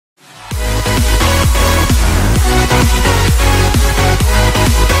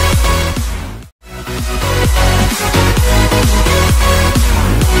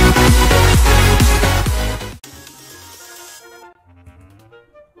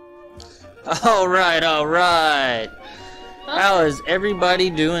Alright, alright. Huh? How is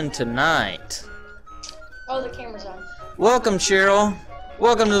everybody doing tonight? Oh, the camera's on. Welcome, Cheryl.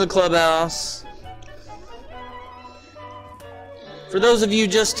 Welcome to the clubhouse. For those of you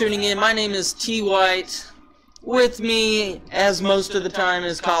just tuning in, my name is TRAVWHITE. With me, as most of the time,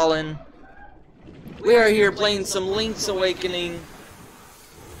 is Colin. We are here playing some Link's Awakening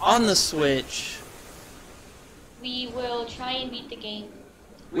on the Switch. We will try and beat the game.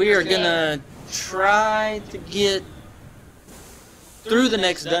 We are gonna try to get through the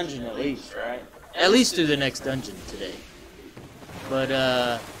next dungeon at least, right? At least through the next dungeon today. But,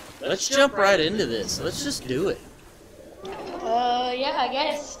 let's jump right into this. Let's just do it. Yeah, I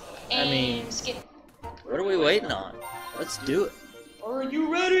guess. And I mean, skip. What are we waiting on? Let's do it. Are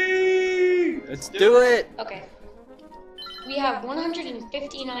you ready? Let's do it! Okay. We have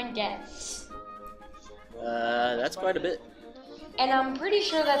 159 deaths. That's quite a bit. And I'm pretty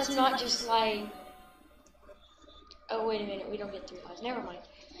sure that's not just like... Oh, wait a minute. We don't get 3 lives. Never mind.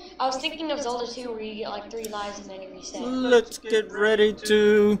 I was thinking of Zelda 2 where you get like 3 lives and then you reset. Let's get ready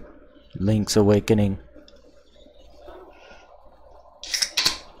to... Link's Awakening.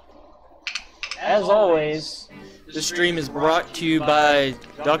 As always, the stream is brought to you by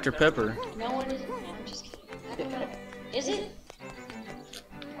Dr. Pepper. No, it isn't. I'm just kidding. Is it?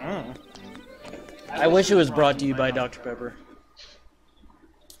 I wish it was brought to you by Dr. Pepper.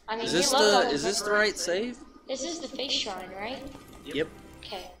 I mean, Is this we love Dr. is this the Pepper. right save? This is the face shrine, right? Yep.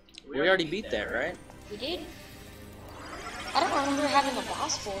 Okay. We already beat that, right? We did? I don't remember having a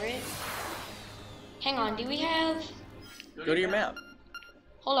boss for it. Hang on, do we have... Go to your map.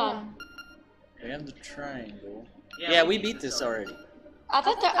 Hold on. We have the triangle. Yeah, we beat this already. I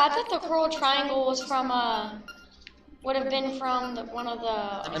thought the coral triangle was from, would have been from one of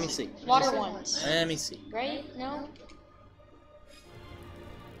the... Let me see. Water ones. Let me see. Right? No?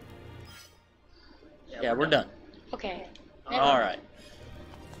 Yeah, we're done. Okay. Alright.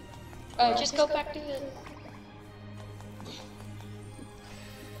 Just go back to the...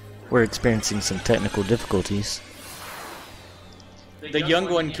 We're experiencing some technical difficulties. The young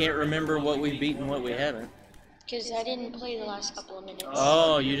one can't remember what we beat and what we haven't. Because I didn't play the last couple of minutes.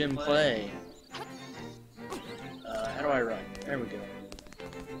 Oh, you didn't play. How do I run? There we go.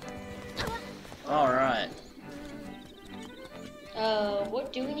 Alright.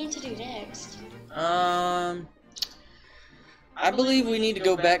 What do we need to do next? I believe we need to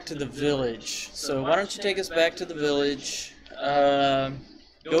go back to the village. So why don't you take us back to the village?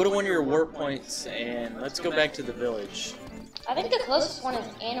 Go to one of your warp points and let's go back to the village. I think the closest one is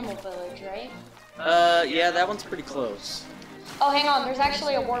Animal Village, right? Yeah, that one's pretty close. Oh, hang on, there's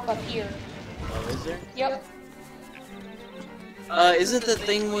actually a warp up here. Oh, is there? Yep. Isn't the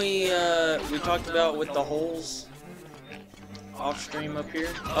thing we talked about with the holes off stream up here?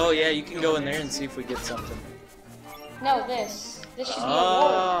 Oh yeah, you can go in there and see if we get something. No, this. This should be a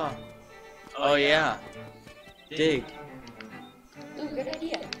warp. Oh yeah. Dig. Ooh, good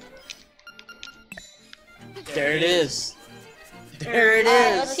idea. There it is. There it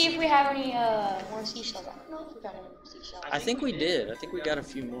Alright, let's is. see if we have any more seashells. I don't know if we got any seashells. I think we did. I think we got a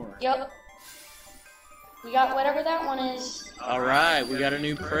few more. Yep. We got whatever that one is. Alright, we got a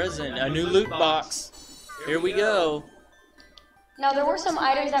new present. A new loot box. Here we go. Now, there were some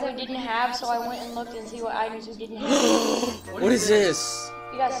items that we didn't have, so I went and looked and see what items we didn't have. What is this?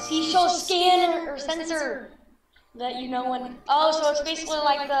 You got seashell scan or sensor that you know when... Oh, so it's basically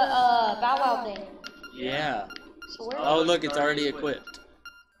like the Bow Wow thing. Yeah. So where... Oh, look, it's already equipped.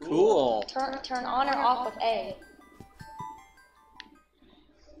 Cool. Turn on or off with A.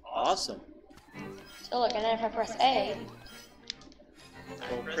 Awesome. So look, and then if I press A...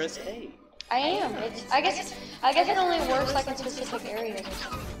 Well, press A. I am. I guess it only works like in specific areas or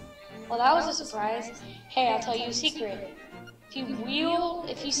something. Well, that was a surprise. Hey, I'll tell you a secret.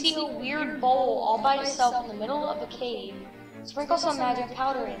 If you see a weird bowl all by itself in the middle of a cave, sprinkle some magic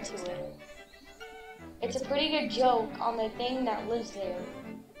powder into it. It's a pretty good joke on the thing that lives there.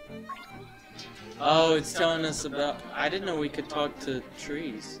 Oh, it's telling us about... I didn't know we could talk to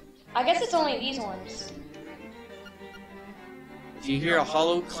trees. I guess it's only these ones. If you hear a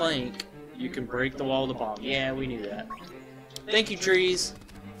hollow clank, you can break the wall of the bomb. Yeah, we knew that. Thank you, trees.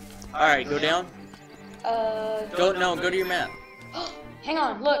 Alright, go down. Go to your map. Hang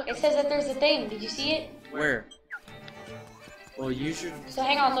on, look, it says that there's a thing. Did you see it? Where? Well, you should... So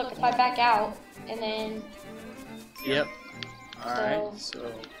hang on, look, if I back out, and then... Yep. Alright,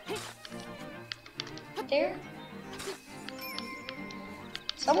 so... There?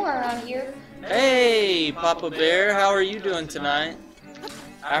 Somewhere around here. Hey, Papa Bear, how are you doing tonight?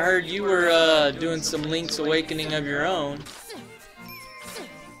 I heard you were doing some Link's Awakening of your own.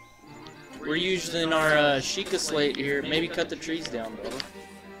 We're using our Sheikah slate here. Maybe cut the trees down, Bubba.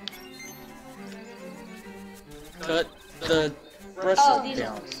 Cut the brush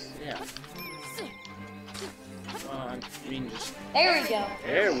down. Ones. Yeah. I mean, just... There we go.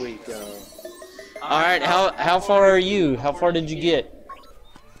 There we go. Alright, how far are you? How far did you get?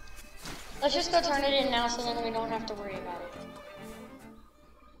 Let's just go turn it in now so then we don't have to worry about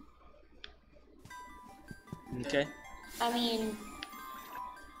it. Okay. I mean...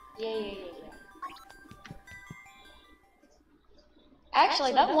 Yeah.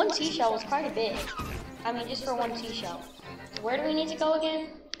 Actually, that one seashell was quite a bit. I mean, just for one seashell. Where do we need to go again?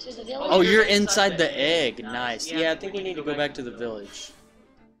 To the village? Oh, you're inside the egg. Nice. Yeah, I think we need to go back to the village.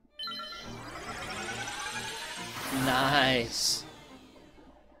 Nice.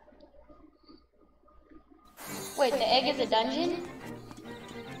 Wait, the egg is a dungeon?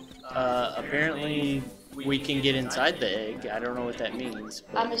 Apparently we can get inside the egg. I don't know what that means.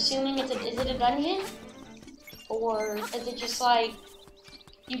 But... I'm assuming is it a dungeon? Or is it just like,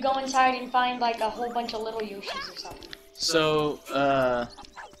 you go inside and find like a whole bunch of little Yoshis or something? So,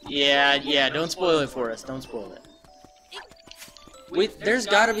 yeah, don't spoil it for us. Don't spoil it. There's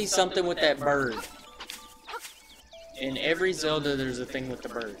gotta be something with that bird. In every Zelda, there's a thing with the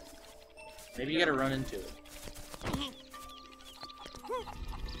bird. Maybe you gotta run into it.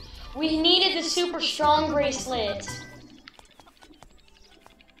 We needed the super strong bracelet.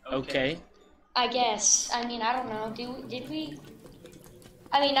 Okay. I guess. I mean, I don't know. Did we?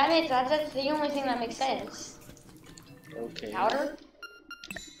 I mean, that's the only thing that makes sense. Okay. Powder?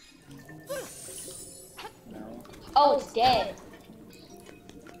 No. Oh, it's dead.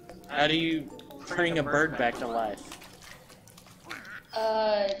 How do you bring a bird back to life?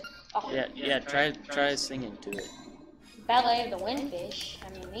 Oh. Yeah. Try singing to it. Ballet of the Windfish. I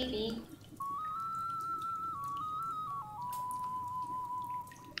mean, maybe.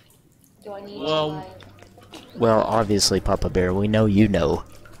 Do I need to, like... Well, obviously, Papa Bear, we know you know.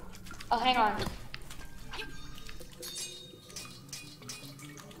 Oh, hang on.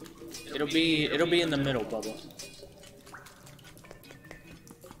 It'll be in the middle, Bubba.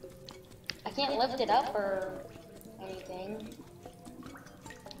 I can't lift it up or anything.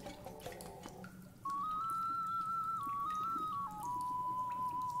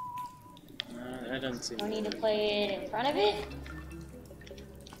 That doesn't seem. Do I need to play it in front of it?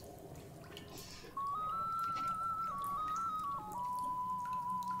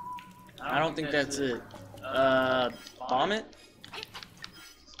 I don't think that's it. Bomb it?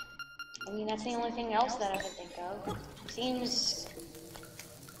 I mean, that's the only thing else that I can think of. Seems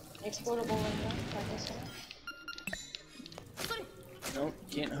explodable enough, I guess. Nope,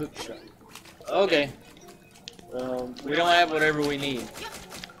 can't hook shot. Okay. We don't have whatever we need.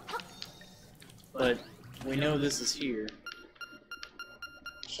 But we know this is here.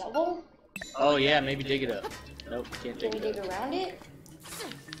 Shovel? Oh yeah, maybe dig it up. Nope, can't dig Can we it dig up. around it?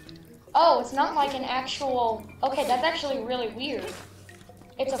 Oh, it's not like an actual... Okay, that's actually really weird.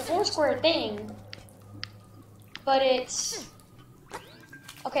 It's a 4-square thing, but it's...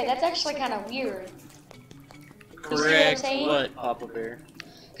 Okay, that's actually kind of weird. Correct. What, Papa Bear?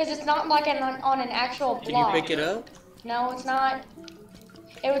 Because it's not like on an actual block. Can you pick it up? No, it's not.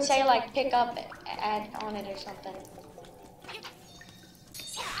 It would say like pick up on it or something.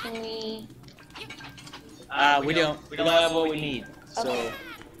 Can we? We don't have what we need. So Okay.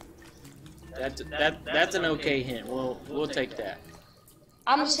 that's an okay hint. We'll take that.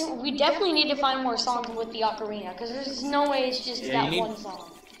 I'm assuming we definitely need to find more songs with the ocarina because there's no way it's just Yeah, that one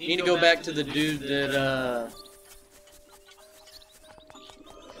song. You need to go back to the dude that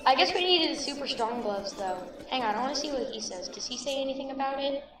I guess we needed the super strong gloves though. Hang on, I want to see what he says. Does he say anything about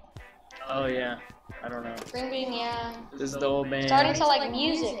it? Oh yeah, I don't know. Ring beam, yeah. This is the old man. Starting to like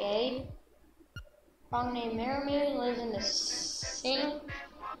music, eh? Wrong name, Maramoon lives in the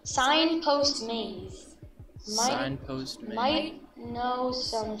Signpost Maze. Signpost man. Might know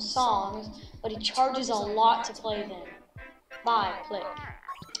some songs, but he charges a lot to play them. Bye, click.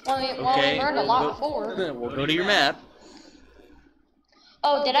 Well, we learned a lot before. We'll go to your map.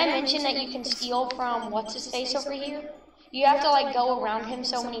 Oh, did I mention that you can steal from what's-his-face over here? You have to, like, go around him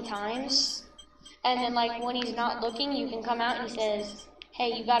so many times, and then, like, when he's not looking, you can come out and he says,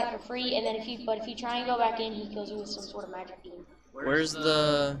 hey, you got it for free, and then if you try and go back in, he kills you with some sort of magic beam. Where's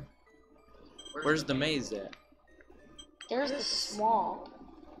the maze at? There's the swamp.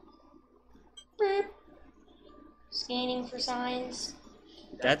 Boop. Scanning for signs.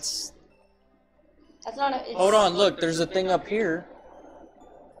 That's not a... Hold on, look, there's a thing up here.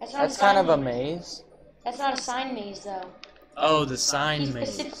 That's kind of a maze. That's not a sign maze, though. Oh, the sign He maze.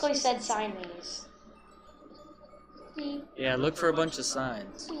 specifically said sign maze. Yeah, look for a bunch of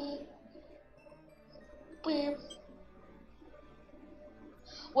signs. Wait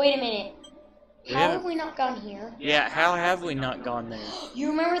a minute. How Yeah. have we not gone here? Yeah, how have we not gone there? You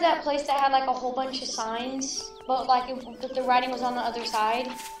remember that place that had like a whole bunch of signs, but like but the writing was on the other side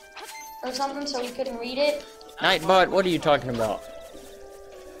or something, so we couldn't read it? Nightbot, what are you talking about?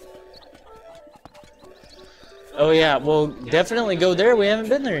 Oh yeah, well, definitely go there. We haven't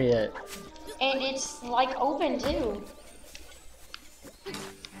been there yet. And it's like open too.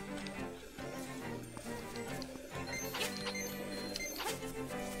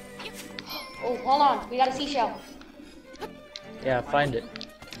 Oh, hold on. We got a seashell. Yeah, find it.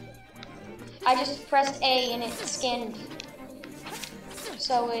 I just pressed A and it scanned.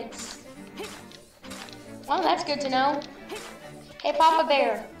 So it's... Well, that's good to know. Hey, Papa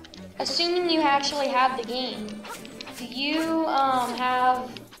Bear. Assuming you actually have the game, do you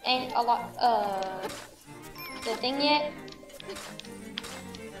have the thing yet?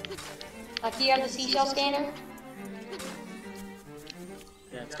 Like, do you have the seashell scanner?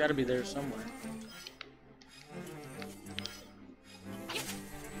 Yeah, it's got to be there somewhere.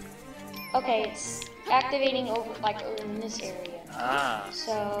 Okay, it's activating over in this area. Ah.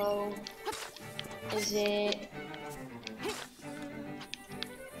 So, is it?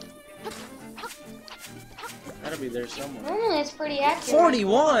 Gotta be there somewhere. Normally, it's pretty accurate.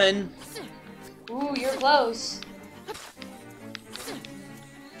 41? Ooh, you're close.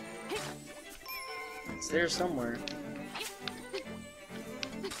 It's there somewhere.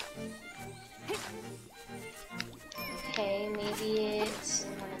 Okay, maybe it's...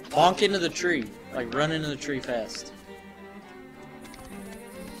 Bonk into the tree. Like, run into the tree fast.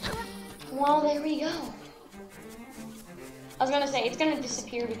 Well, there we go. I was gonna say, it's gonna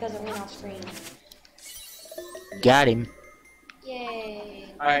disappear because it went off screen. Got him. Yay.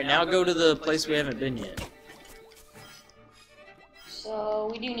 Alright, now go to the place we haven't been yet. So,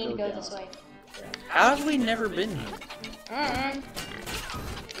 we do need to go down. this way. How have we never been here?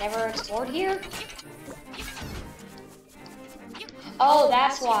 Never explored here? Oh,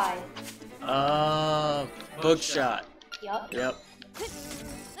 that's why. Bookshot. Yup. Yep.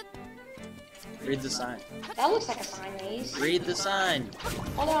 Read the sign. That looks like a sign maze. Read the sign.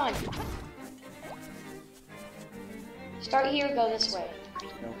 Hold on. Start here, go this way.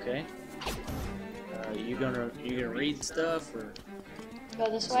 Okay. You gonna read stuff or Go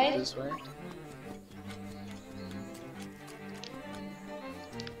this way? this way?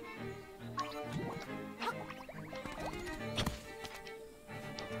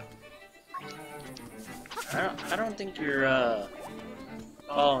 I don't think you're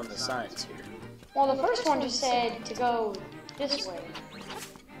following the signs here. Well, the first one just said to go this way.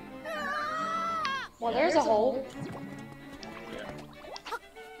 Well, there's a hole. Yeah.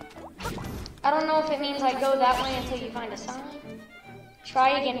 I don't know if it means like go that way until you find a sign.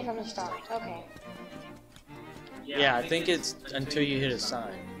 Try again from the start. Okay. Yeah, I think it's until you hit a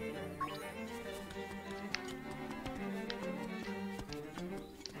sign.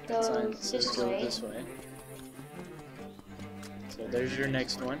 Go Sign says this go way. this way. So there's your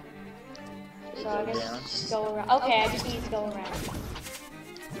next one. So I Go guess down. just go around. Okay, I just need to go around.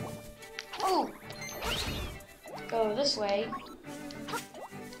 Oh! Go this way.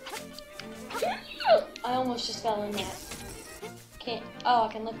 I almost just fell in that. Can't. Oh,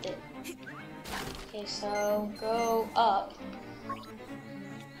 I can lift it. Okay, so go up.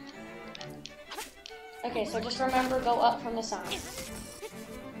 Okay, so just remember, go up from the sign.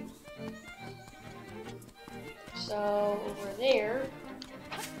 So over there.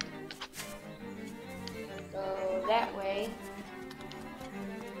 Go that way.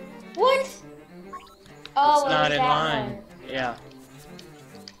 What? Oh, It's it was not in that line. one. Yeah.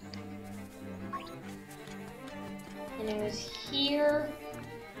 And it was here.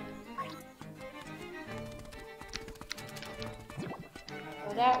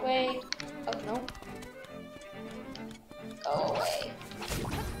 Go that way. Oh, no. Go away.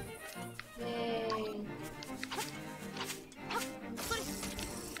 Yay.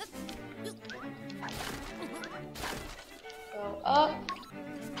 Go up.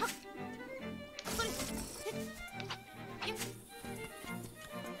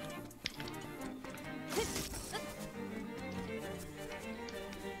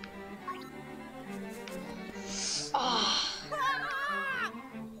 Ah.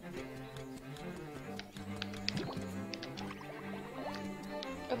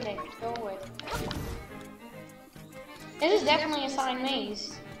 Okay, go away. This is definitely a sign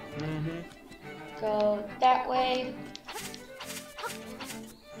maze. Mm-hmm. Go that way.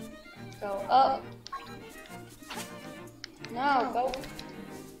 Go up. No, go.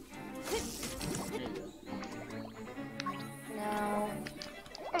 Now.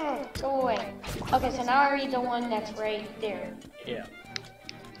 Go away. Okay, so now I read the one that's right there. Yeah.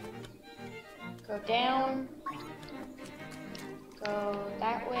 Go down. Go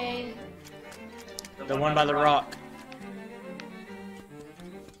that way. The one by the rock.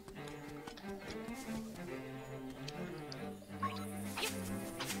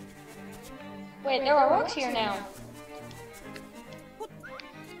 Wait, there are rocks here now.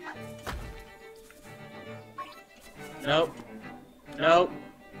 Nope. Nope.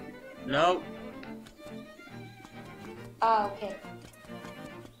 Nope. Ah, okay.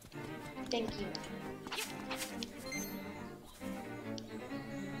 Thank you.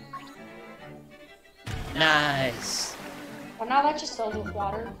 Nice. Well, now that just filled with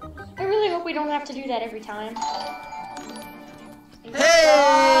water. I really hope we don't have to do that every time.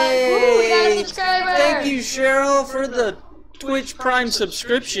 Hey! Woo, we got a subscriber! Thank you, Cheryl, for the Twitch Prime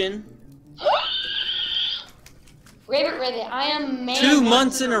subscription. Ribbit, I am man 2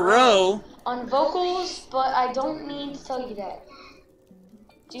 months in a row. on vocals, but I don't need to tell you that.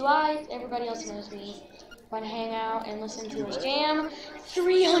 Do I? Everybody else knows me. Want to hang out and listen to us jam?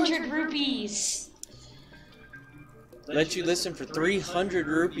 300 rupees. Let you listen for 300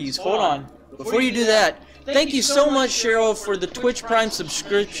 rupees. Hold on. Before you do that, thank you so much, Cheryl, for the Twitch Prime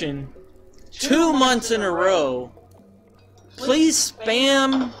subscription. 2 months in a row. Please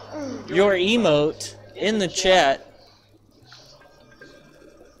spam your emote in the chat.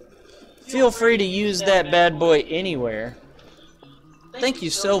 Feel free to use that bad boy anywhere. Thank you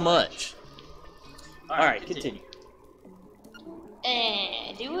so much. Alright, continue.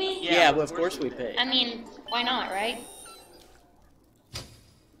 Do we? Yeah, well, of course we pay. I mean, why not, right?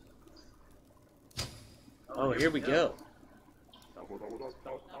 Oh, here we go.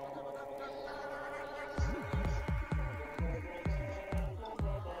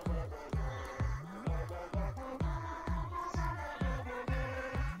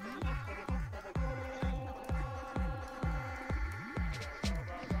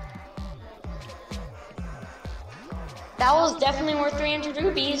 That was definitely worth 300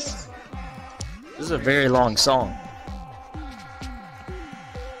 rupees. This is a very long song.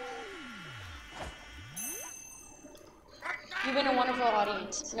 You've been a wonderful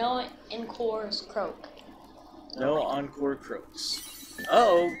audience. No encores croak. No encore croaks.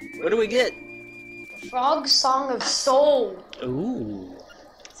 Uh-oh, what do we get? Frog Song of Soul. Ooh.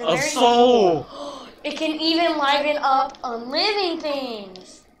 It's a A very- soul! It can even liven up on living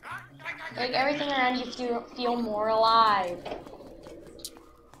things. Make everything around you feel more alive.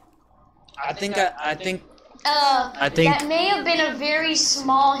 I think I think that may have been a very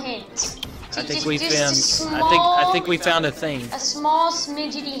small hint. I think Just- we just a found small- I think we found a thing. A small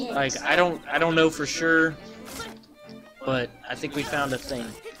smidgety hint. Like I don't know for sure, but I think we found a thing.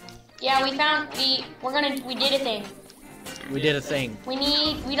 Yeah, we did a thing. We did a thing.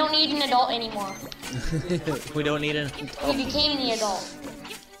 We don't need an adult anymore. We don't need an We became the adult.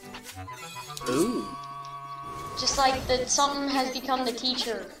 Ooh. Just like something has become the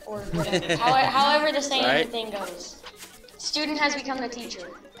teacher, or whatever. However the same Right. thing goes. Student has become the teacher,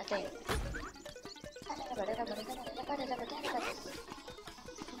 I think.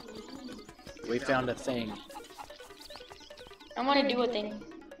 We found a thing. I'm gonna do a thing.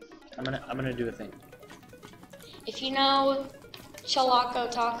 I'm gonna do a thing. If you know Chalaco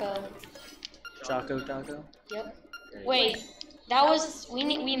Taco. Choco Taco? Yep. Wait, that was we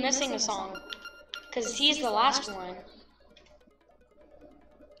missing a song. Cause he's the last one.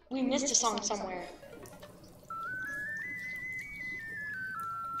 We missed a song somewhere.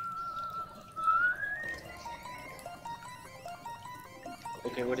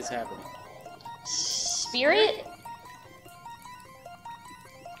 Okay, what is happening? Spirit?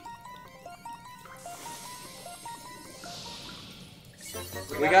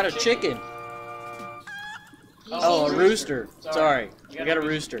 We got a chicken. Oh, a rooster. Sorry. We got a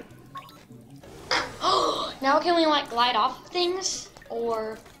rooster. Now can we like glide off things?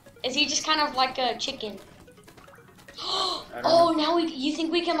 Or is he just kind of like a chicken? Oh, now you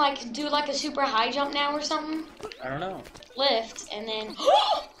think we can like do like a super high jump now or something? I don't know. Lift and then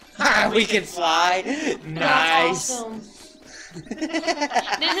We can fly. Nice. That's awesome.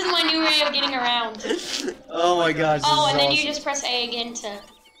 This is my new way of getting around. Oh my gosh. Oh, and this then is you just press A again to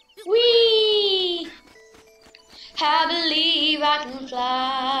whee! I believe I can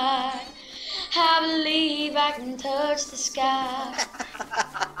fly. I believe I can touch the sky.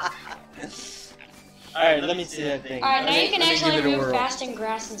 Alright, let me see that thing. Alright, now you can actually give it a move whirl. fast in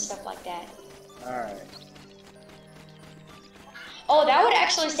grass and stuff like that. Alright. Oh, that would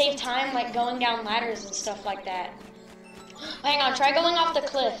actually save time, like going down ladders and stuff like that. Hang on, try going off the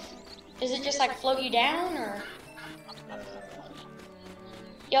cliff. Does it just like float you down, or?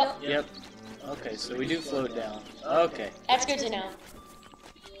 Yep. Yep. Okay, so we do float down. Okay. That's good to know.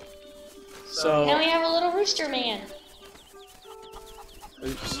 So. Now we have a little rooster man.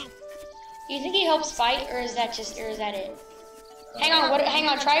 Oops. Do you think he helps fight, or is that it? Hang on, hang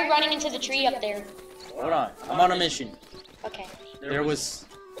on. Try running into the tree up there. Hold on. I'm on a mission. Okay. There was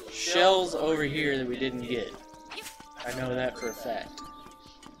shells over here that we didn't get. I know that for a fact.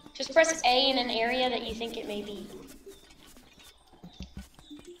 Just press A in an area that you think it may be.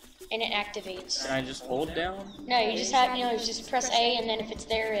 And it activates. Can I just hold down? No, you just have, just press A, and then if it's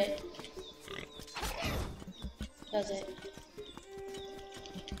there, it does it.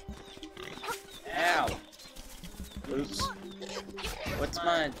 Ow. Oops. What's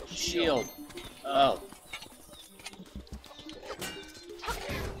my shield? Oh.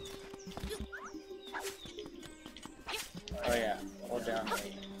 Oh yeah, hold down.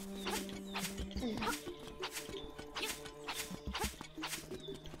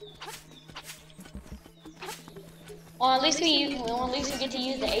 Well, at least we get to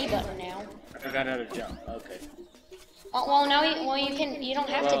use the A button now. I forgot how to jump. Okay. Well, now you don't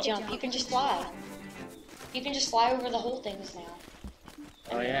have to jump. You can just fly. You can just fly over the whole things now.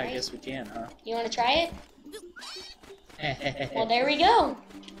 Oh yeah, I guess we can, huh? You want to try it? Well, there we go.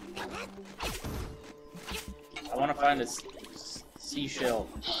 I want to find a seashell.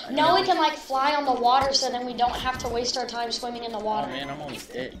 Now we can like fly on the water, so then we don't have to waste our time swimming in the water. Oh man, I'm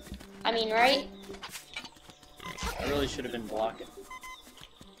almost dead. I mean, right? I really should have been blocking.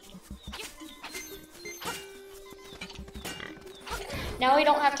 Now we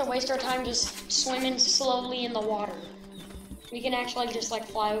don't have to waste our time just swimming slowly in the water. We can actually just like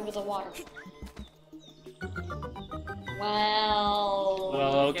fly over the water. Well.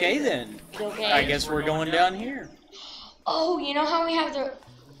 Well, okay then. Okay. I guess we're going down here. Oh, you know how we have the.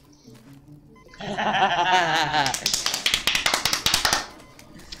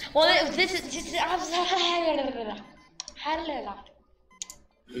 Well, this is.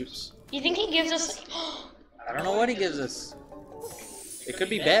 Oops. You think he gives us? I don't know what he gives us. It could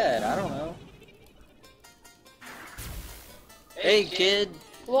be bad. I don't know. Hey, kid.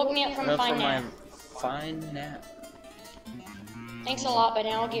 Woke me up from a fine nap. Fine nap. Thanks a lot, but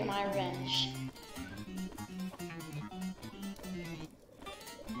now I'll get my revenge.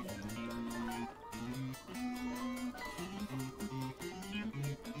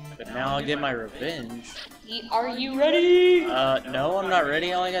 But now I'll get my revenge. Are you ready? No, I'm not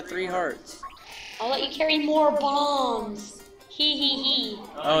ready. I only got 3 hearts. I'll let you carry more bombs. Hee.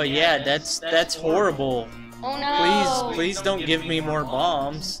 Oh yeah, that's horrible. Oh no. Please don't give me more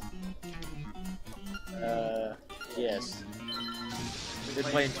bombs. Yes. Been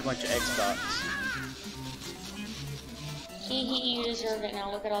playing too much Xbox. Hee, you deserve it.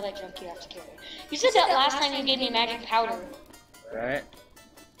 Now look at all that junk you have to carry. You said that last time you gave me magic powder. Right.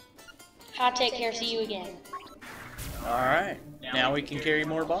 I'll take care. See you again. Alright. Now we can carry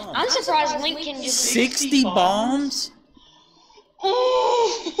more bombs. I'm surprised Link can just... 60 bombs?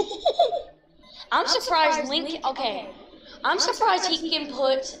 I'm surprised Link... Okay. I'm surprised he can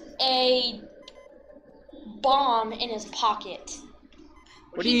put a bomb in his pocket.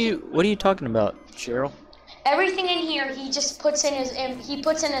 What are you talking about, Cheryl? Everything in here he just puts in his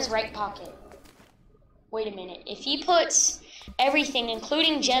right pocket. Wait a minute. If he puts everything,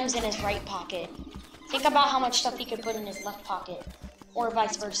 including gems, in his right pocket, think about how much stuff he could put in his left pocket, or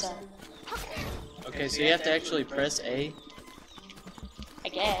vice versa. Okay, so you have to actually press A? I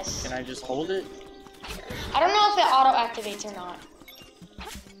guess. Can I just hold it? I don't know if it auto-activates or not.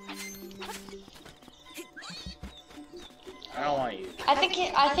 I don't want you. I think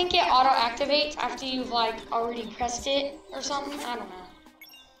it auto-activates after you've like already pressed it or something. I don't know.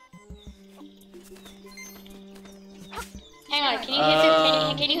 Hang on,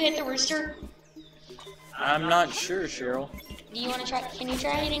 can you hit the rooster? I'm not sure, Cheryl. Do you want to try? Can you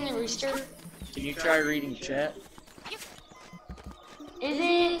try hitting the rooster? Can you try reading chat?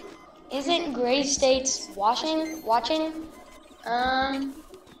 Isn't Grave States watching? All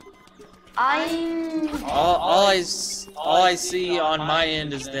I see on my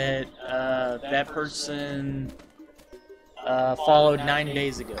end is that that person followed 9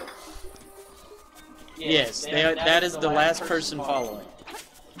 days ago. Yes, that is the last person following.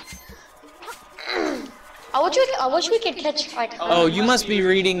 I wish we could catch like. Oh, you must be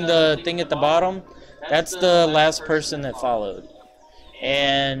reading the thing at the bottom. That's the last person that followed,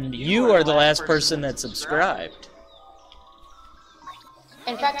 and you are the last person that subscribed.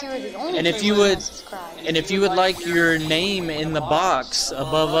 In fact, you were the only. And if you would like your name in the box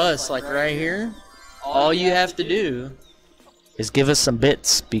above us, like right here, all you have to do is give us some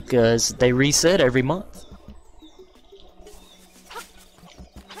bits because they reset every month.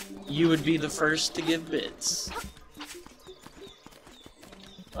 you would be the first to give bits.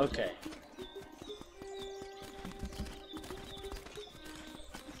 Okay.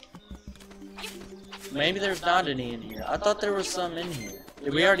 Maybe there's not any in here. I thought there was some in here.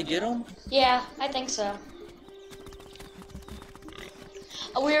 Did we already get them? Yeah, I think so.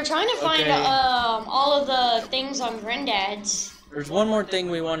 We were trying to find all of the things on Granddad's. There's one more thing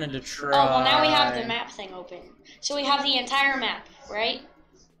we wanted to try. Oh, well now we have the map thing open. So we have the entire map, right?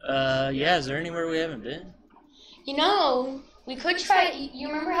 Yeah, is there anywhere we haven't been? You know, we could try, you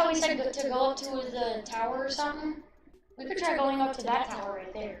remember how we said to go up to the tower or something? We could try going up to that tower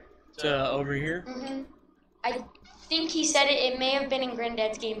right there. Over here? Mm-hmm. I think he said it may have been in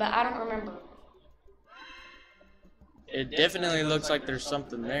Granddad's game, but I don't remember. It definitely looks like there's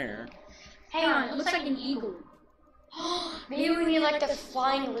something there. Hang on, it looks like an eagle. Maybe we need like the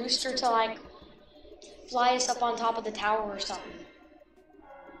flying rooster to like fly us up on top of the tower or something.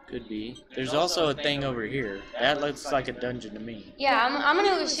 Could be. There's also a thing over here. That looks like a dungeon to me. Yeah, I'm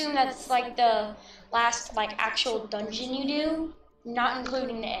gonna assume that's like the last like actual dungeon you do, not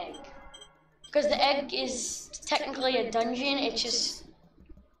including the egg. Because the egg is technically a dungeon, it's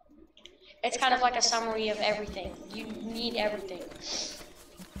kind of like a summary of everything. You need everything.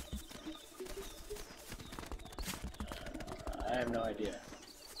 I have no idea.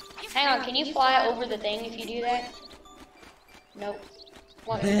 Hang on, can you fly over the thing if you do that? Nope.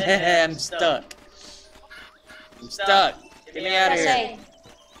 What? I'm stuck. I'm stuck. Get me out of here.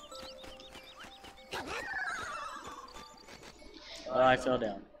 Oh, I fell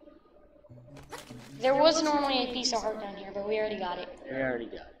down. There was normally a piece of heart down here, but we already got it. We already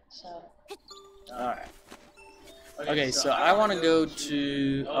got it. So. Alright. Okay, so I want to go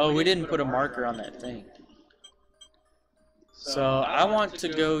to... Oh, we didn't put a marker on that thing. So I want to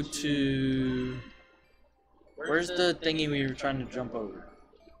go to... Where's the thingy we were trying to jump over?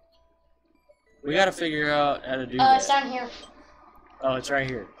 We gotta figure out how to do that. It's down here. Oh, it's right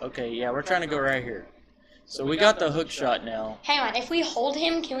here. Okay, yeah, we're trying to go right here. So we got the hook shot now. Hang on, if we hold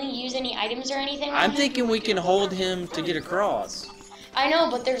him, can we use any items or anything on I'm him? thinking we can hold him to get across. I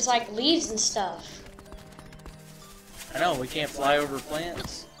know, but there's like leaves and stuff. I know, we can't fly over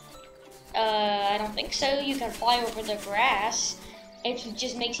plants. I don't think so. You can fly over the grass. It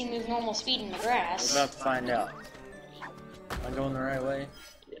just makes you move normal speed in the grass. We're about to find out. Am I going the right way?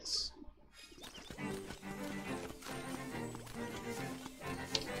 Yes.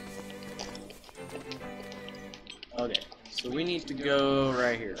 Okay, so we need to go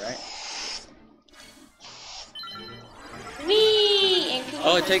right here, right? Whee!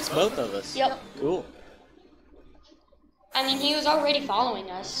 Oh, it takes both of us. Yep. Cool. I mean, he was already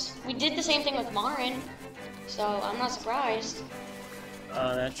following us. We did the same thing with Marin, so I'm not surprised.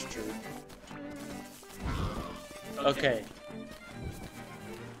 That's true. Okay.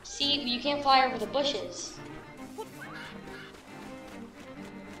 See, you can't fly over the bushes.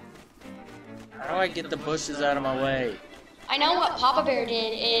 How do I get the bushes out of my way? I know what Papa Bear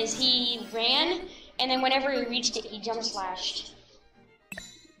did is he ran, and then whenever he reached it, he jump slashed.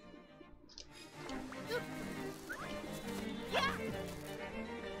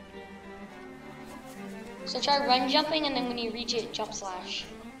 So try run jumping, and then when you reach it, jump slash.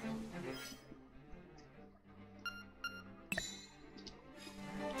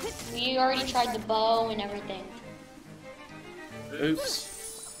 We already tried the bow and everything. Oops.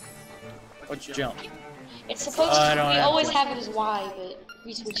 What's jump? It's supposed to, we have always to. have it as Y, but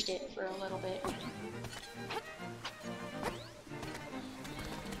we switched it for a little bit.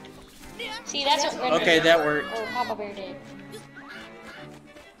 See, that's what Red Okay, did, that worked. or Papa Bear did.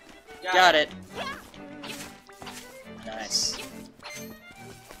 Got it. Nice.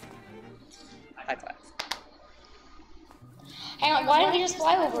 High five. Hang on, why didn't you just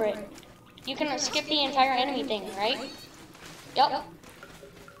fly over it? You can skip the entire enemy thing, right? Yep.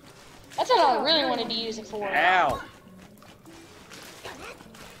 That's what I really wanted to use it for. Ow.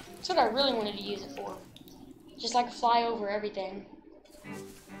 That's what I really wanted to use it for. Just like fly over everything.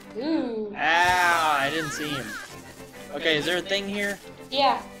 Ooh. Ow, I didn't see him. Okay, is there a thing here?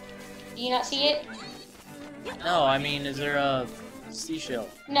 Yeah. Do you not see it? No, I mean, is there a seashell?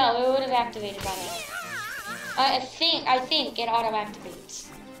 No, it would have activated by now. I think it auto activates.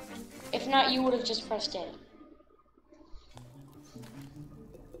 If not, you would have just pressed it.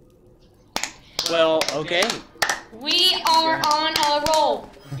 Well, okay. We are on a roll.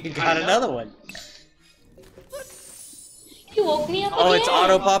 You got another one. You woke me up Oh, again. it's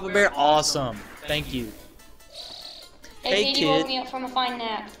Auto Papa Bear? Awesome. Thank you. Hey, You woke kid. me up from a fine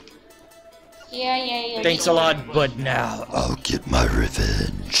nap. Yeah. Thanks a lot, but now I'll get my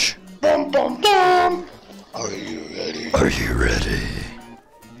revenge. Bum, bum, bum. Are you ready? Are you ready?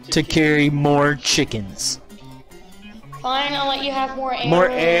 to carry more chickens. Fine, I'll let you have more arrows. More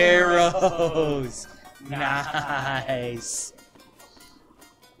arrows. Nice.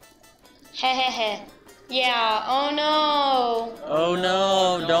 Hehehe. Yeah, oh no. Oh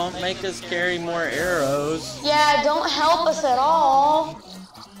no, don't make us carry more arrows. Yeah, don't help us at all.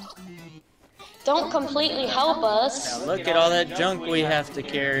 Don't completely help us. Now look at all that junk we have to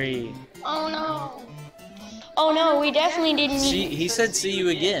carry. Oh no. Oh no, we definitely didn't See, need... he said see you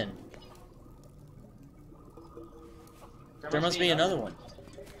again. There must be another one.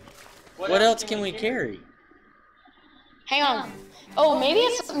 What else can we carry? Hang on. Oh, maybe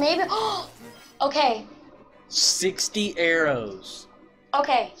it's... maybe... okay. 60 arrows.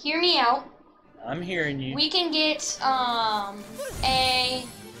 Okay, hear me out. I'm hearing you. We can get, a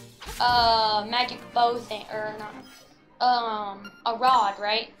magic bow thing, or not, a rod,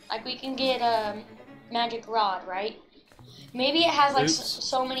 right? Like, we can get a magic rod, right? Maybe it has, like,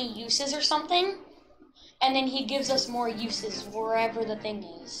 so many uses or something, and then he gives us more uses wherever the thing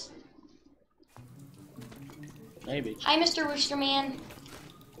is. Maybe. Hi, Mr. Rooster Man.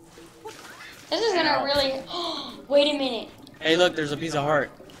 This is gonna really... wait a minute. Hey, look, there's a piece of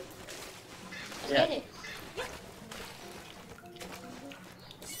heart. Let's get it.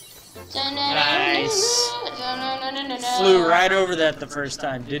 Nice. Flew right over that the first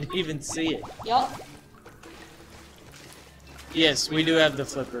time. Didn't even see it. Yup. Yes, we do have the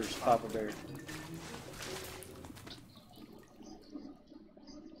flippers, Papa Bear.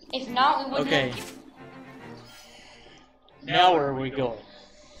 If not, we wouldn't Okay. have... Now where are we going?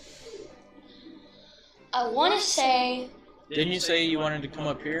 I want to say... Didn't you say you wanted to come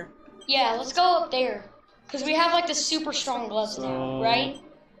up here? Yeah, let's go up there. Because we have, like, the super strong gloves now, right?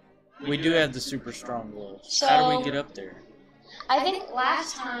 We do have the super strong gloves. So, how do we get up there? I think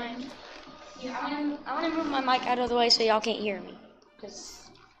last time... Yeah, I want to move my mic out of the way so y'all can't hear me. But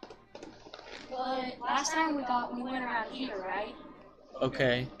last time we went around here, right?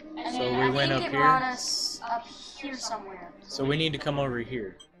 Okay. And So then we I went think up it here? brought us up here somewhere. So we need to come over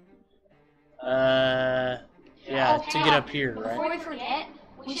here. Yeah, Oh, to hang get on. up here, Before right? we forget,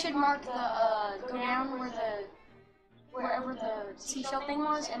 we should mark the, go down wherever the seashell thing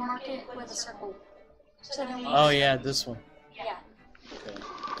was and mark it with a circle. So then we Oh yeah, this one. yeah, Okay.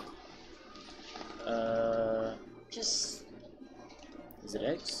 just Is it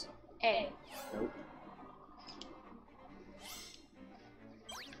X? A. Nope.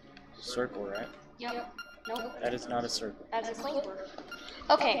 Circle, right? Yep. Nope. That is not a circle. That's a clover.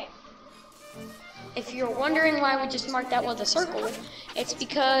 Okay. If you're wondering why we just marked that with a circle, it's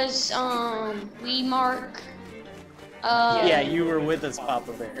because we mark Yeah, you were with us,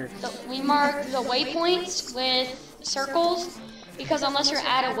 Papa Bear. we mark the waypoints with circles because unless you're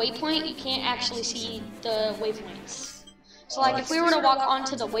at a waypoint, you can't actually see the waypoints. So like if we were to walk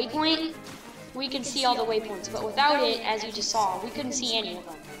onto the waypoint, we can see all the waypoints, but without it, as you just saw, we couldn't see any of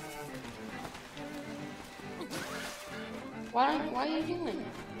them. What are you doing?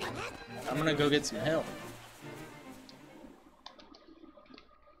 I'm gonna go get some help.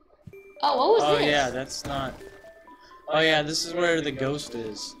 Oh, what was Oh this? yeah, that's not... Oh yeah, this is where the ghost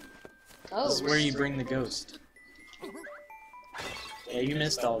is. This is where you bring the ghost. Yeah, you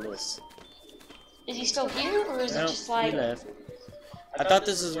missed all this. Is he still here, or is it No, just like... he left. I thought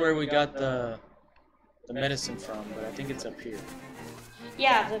this is where we got the medicine from, but I think it's up here.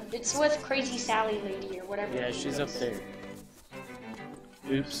 Yeah, it's with Crazy Sally Lady or whatever. Yeah, she's up there.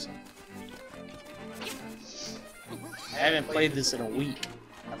 Oops. I haven't played this in a week.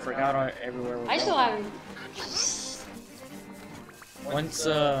 I forgot everywhere we're I still going. haven't. Once,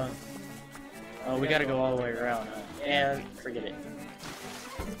 oh, we gotta go all the way around, huh? Yeah, forget it.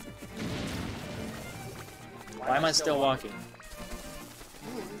 Why am I still walking?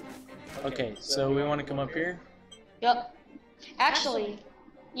 Okay, so we want to come up here? Yep. Actually,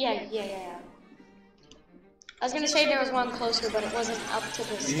 yeah. I was gonna say there was one closer, but it wasn't up to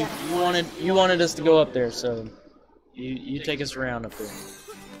the step. You wanted us to go up there, so you take us around up there.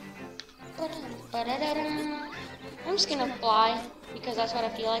 I'm just gonna fly because that's what I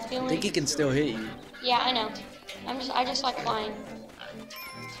feel like I feeling. think he can still hit you. Yeah, I know. I just like flying.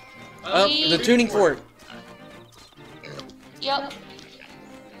 Oh, the tuning fork. Yep.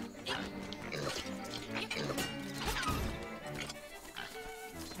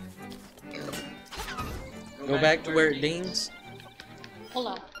 Go back to where it dings. Hold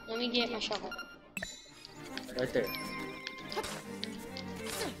on. Let me get my shovel. Right there.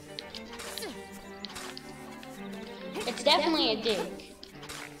 It's definitely a dig.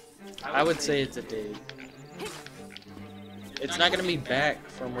 I would say it's a dig. It's not gonna be back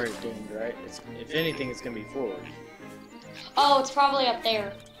from where it dinged, right? If anything, it's gonna be forward. Oh, it's probably up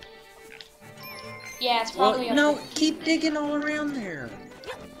there. Yeah, it's Well, probably up no, there. keep digging all around there.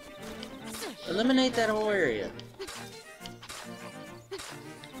 Eliminate that whole area.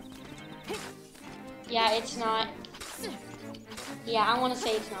 Yeah, it's not. Yeah, I want to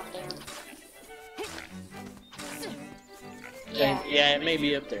say it's not there. Yeah. Okay, yeah, it may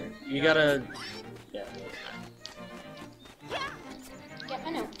be up there. You gotta... Yeah, Yeah, I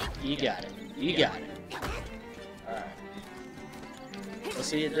know. you got it. You got it. Alright. Well,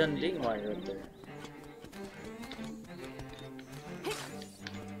 see, it doesn't ding while you're up there.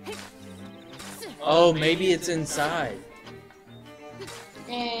 Oh, maybe it's inside.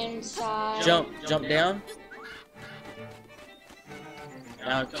 Inside. Jump down.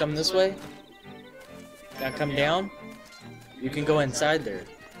 Now come this way. Now come down. You can go inside there.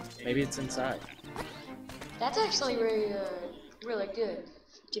 Maybe it's inside. That's actually really, really good,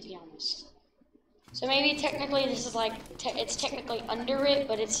 to be honest. So maybe technically this is like, it's technically under it,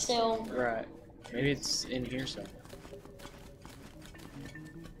 but it's still... Right. Maybe it's in here somewhere.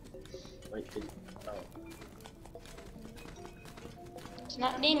 Wait, oh. It's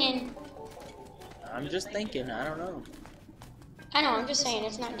not dinging. I'm just thinking, I don't know. I know, I'm just saying,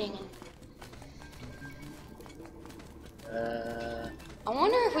 it's not dinging. I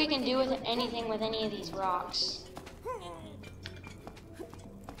wonder if we can do anything with any of these rocks.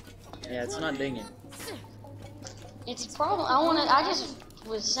 Yeah, it's not dinging. It's probably, I just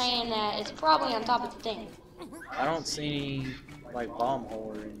was saying that it's probably on top of the thing. I don't see any, like, bomb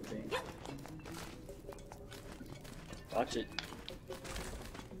hole or anything. Watch it.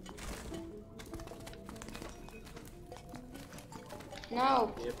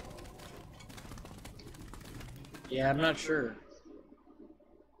 No. Yep. Yeah, I'm not sure.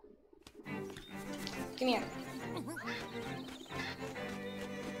 Come here.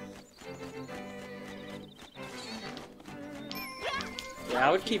 Yeah,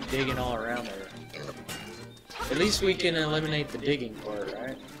 I would keep digging all around there. At least we can eliminate the digging part,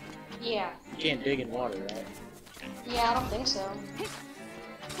 right? Yeah. You can't dig in water, right? Yeah, I don't think so.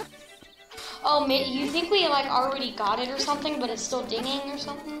 Oh, you think we like already got it or something, but it's still dinging or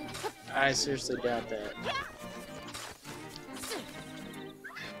something? I seriously doubt that.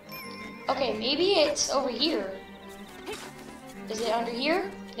 Okay, maybe it's over here. Is it under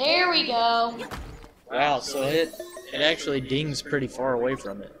here? There we go. Wow, so it actually dings pretty far away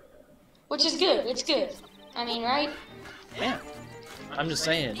from it. Which is good. It's good. I mean, right? Yeah. I'm just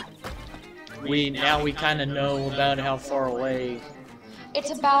saying. Now we kind of know about how far away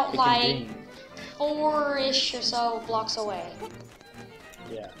It's about it like can ding. 4-ish or so blocks away.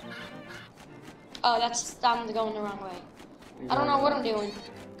 Yeah. Oh, I'm going the wrong way. I don't know what I'm doing.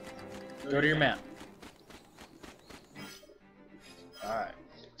 Go to your map. Alright.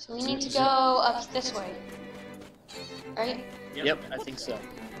 So we need to go up this way. Right? Yep, I think so.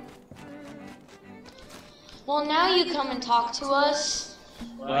 Well, now you come and talk to us.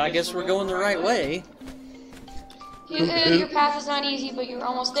 Well, I guess we're going the right way. Your path is not easy, but you're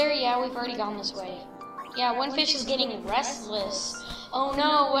almost there. Yeah, we've already gone this way. Yeah, one fish is getting restless. Oh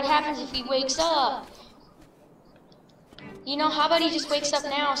no, what happens if he wakes up? You know, how about he just wakes up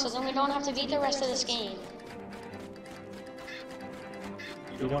now, so then we don't have to beat the rest of this game.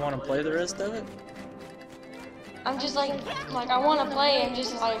 You don't want to play the rest of it? I'm just like I want to play. I'm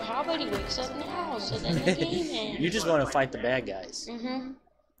just like, how about he wakes up now, so then the game ends. You just want to fight the bad guys. Mm-hmm.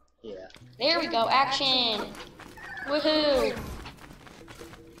 Yeah. There we go, action. Woohoo.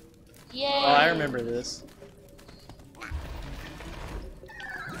 Yay. Oh, I remember this.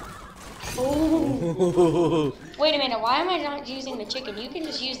 Ooh. Wait a minute, why am I not using the chicken? You can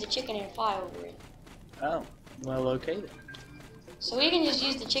just use the chicken and fly over it. Oh, well, okay then. So we can just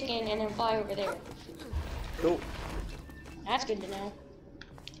use the chicken and then fly over there. Cool. That's good to know.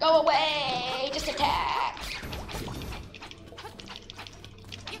 Go away! Just attack!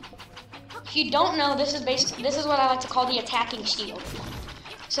 If you don't know, this is what I like to call the attacking shield.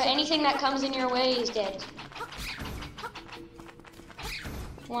 So anything that comes in your way is dead.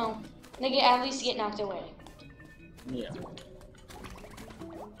 Well, they at least get knocked away. Yeah.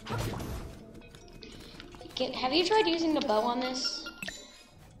 Have you tried using the bow on this?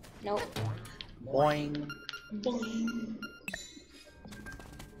 Nope. Boing. Boing.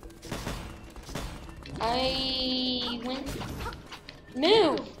 I went...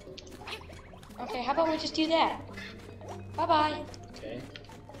 Move! Okay, how about we just do that? Bye-bye. Okay.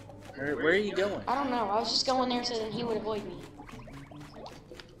 Where are you going? I don't know. I was just going there so that he would avoid me.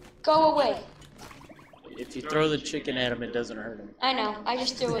 Go away. If you throw the chicken at him, it doesn't hurt him. I know. I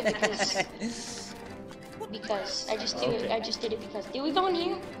just threw it because I just do it. I just did it because. Did we go in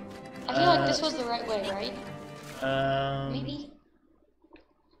here? I feel like this was the right way, right? Maybe.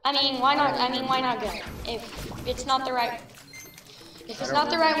 I mean, why not? I mean, why not go? If it's not the right, if it's not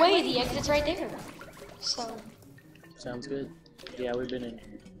the right way, the exit's right there. So. Sounds good. Yeah, we've been in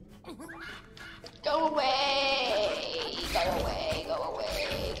here. Go away! Go away! Go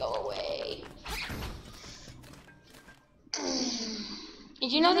away! Go away!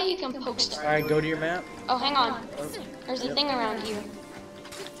 Did you know that you can poke stuff? Alright, go to your map. Oh, hang on. There's a thing around here.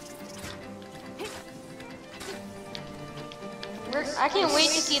 I can't wait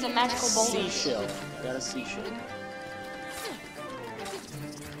to see the magical bowl. Seashell. Got a seashell.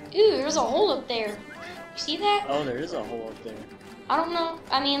 Ooh, there's a hole up there. You see that? Oh, there is a hole up there. I don't know.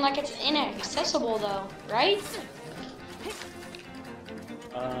 I mean, like, it's inaccessible, though, right?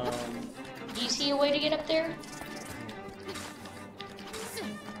 Do you see a way to get up there?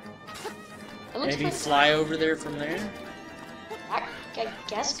 Maybe fly over there from there? I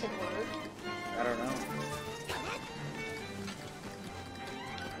guess could work. I don't know.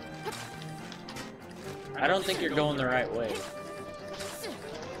 I don't think you're going the right way.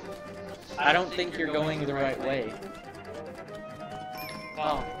 I don't think you're going the right way.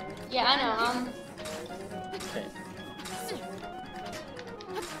 Oh. Yeah, I know. Okay.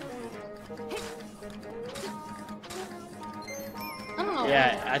 I don't know.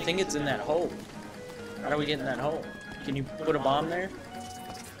 Yeah, I think it's in that hole. How do we get in that hole? Can you put a bomb there?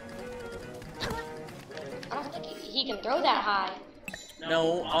 I don't think he can throw that high.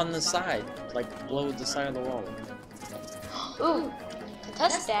 No, on the side. Like, blow the side of the wall. Ooh, to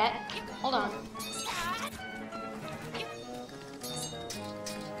test that. Hold on.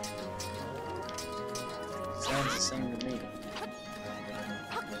 Sounds the same to me.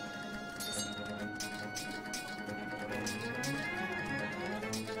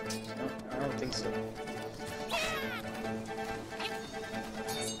 No, I don't think so.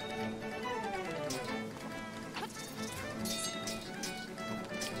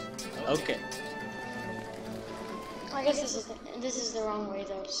 Okay. I guess this is the wrong way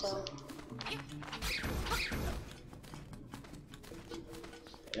though, so.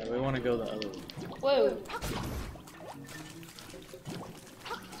 Yeah, we want to go the other way. Whoa.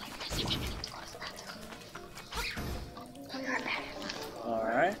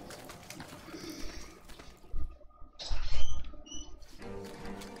 Alright.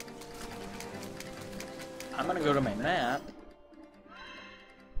 I'm gonna go to my map.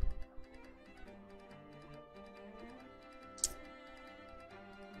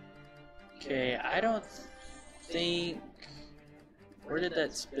 Okay, I don't think... Where did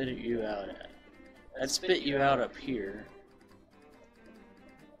that spit you out at? That spit you out up here.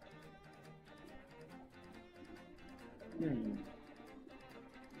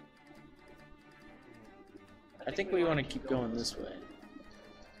 I think we want to keep going this way.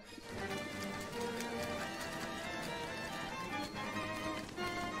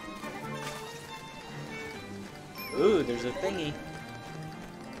 Ooh, there's a thingy.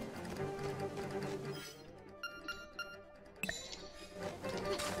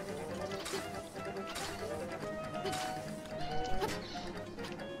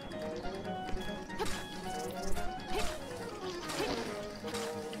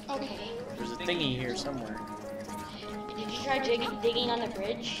 Okay. There's a thingy here somewhere. Did you try digging on the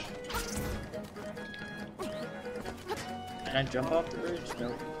bridge? Can I jump off the bridge?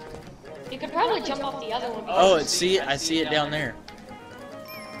 No. You could probably jump off the other one. Oh, I see it down there.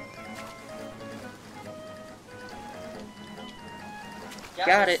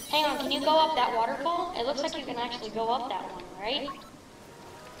 Got it. Hang on, can you go up that waterfall? It looks like you can actually go up that one, right?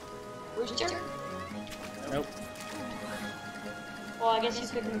 Rooster? Nope. Well, I guess you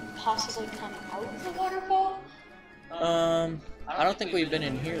couldn't possibly come out of the waterfall? I don't think we've been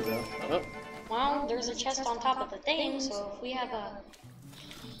in here though. Oh. Well, there's a chest on top of the thing, so if we have a...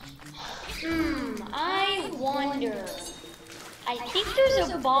 I wonder... I think there's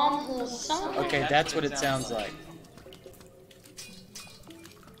a bomb hole somewhere. Okay, that's what it sounds like.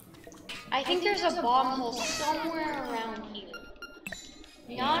 I think there's a bomb hole somewhere around here.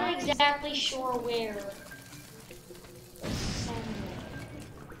 Not exactly sure where.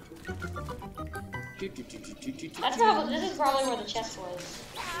 This is probably where the chest was.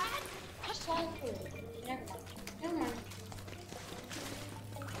 Just slide through. Never mind. Never mind.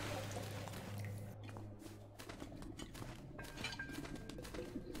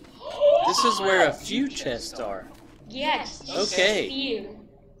 This is where a few chests are. Yes. Okay. A few.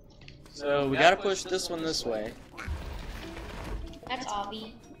 So we gotta push this one this way. That's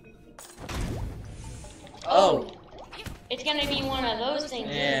obvi. Oh. It's gonna be one of those things.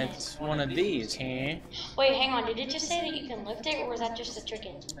 Yeah, it's one of these, huh? Wait, hang on. Did it just say that you can lift it, or was that just a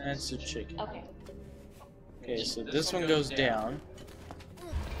chicken? That's a chicken. Okay. Okay, so this one goes down.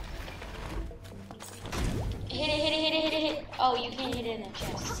 Hit it, hit it, hit it, hit it, hit it. Oh, you can't hit it in the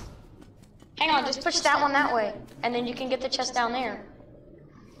chest. Hang on, just push that one that way, and then you can get the chest down there.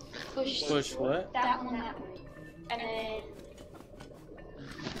 Push what? That one that way. And then...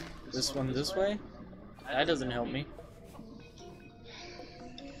 This one this way? That doesn't help me.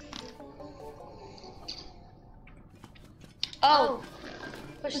 Oh!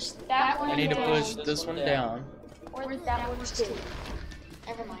 Push that one I need to down. push this one down. Or that one too.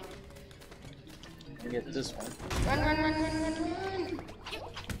 Never mind. And get this one. Run, run, run, run, run, run!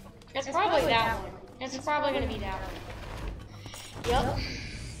 It's probably that one. It's probably gonna be that one. Yup.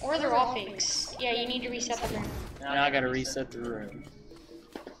 Or they're all fakes. Yeah, you need to reset the room. Now I gotta reset the room.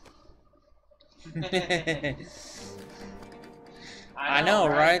 I know,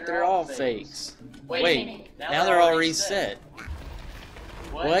 right? They're all fakes. Wait, now they're all reset.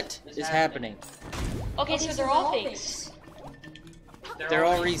 What is happening? Okay, so they're all fakes. They're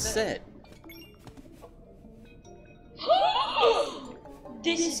all reset.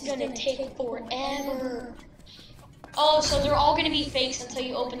 This is gonna take forever. Oh, so they're all gonna be fakes until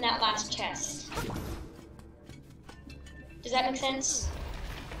you open that last chest. Does that make sense?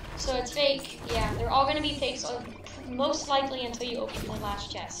 So it's fake. Yeah, they're all gonna be fakes, most likely until you open the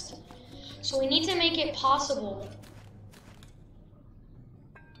last chest. So we need to make it possible.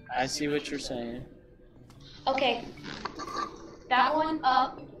 I see what you're saying. Okay. That one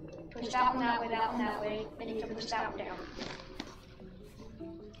up. Push that one that way, then you can push that one down.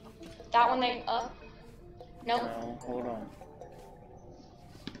 That one there up. Nope. No, hold on.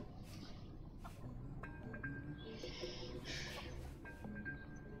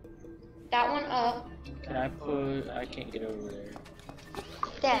 That one up. Can I put... I can't get over there.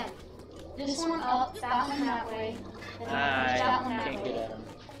 Then. This one up, that one that way. Then that one that can't way. get at him.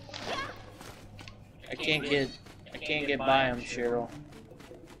 I can't get by him, Cheryl.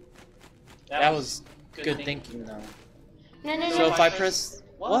 That was good thinking, though. No, no, no. So if I press...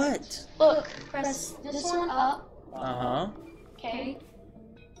 What? Look, press this one up. Uh-huh. Okay.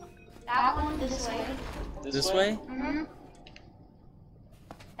 That one this way. This way? Mm-hmm.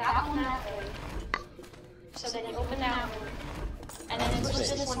 That one that way. So then you open that one. And then push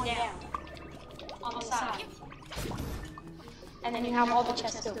this one down. On the side. And then you have all the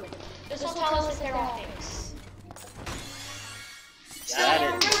chests open. This will tell us if they're all fakes. Got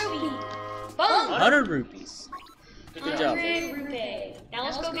it. Ruby! Boom! 100 rupees. Good job. 100 rupee. Now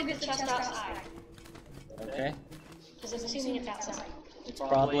let's go get the chest outside. Okay. Because I'm assuming it's outside. It's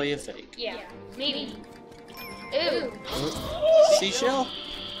probably a fake. Yeah, maybe. Ooh! Seashell?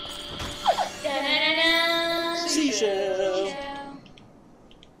 Da-da-da-da. Seashell.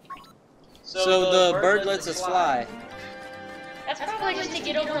 So the bird lets us fly. That's probably just to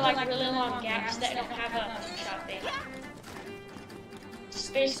get over like really long gaps that don't have a hook shot thing. It's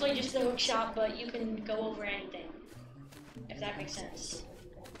basically just the hook shot, but you can go over anything. If that makes sense.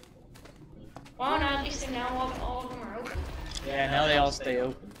 Well, now at least now all of them are open. Yeah, now they all stay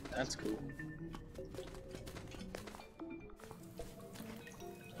open. That's cool.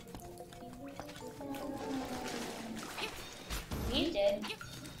 He's dead.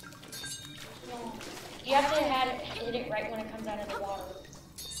 You have to hit it right when it comes out of the water.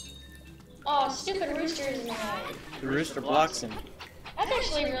 Oh, stupid rooster is in the way. The rooster blocks him. That's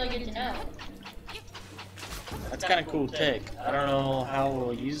actually really good to know. That's kind of cool tech. I don't know how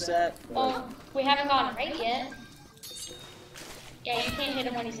we'll use that. But... Well, we haven't gone right yet. Yeah, you can't hit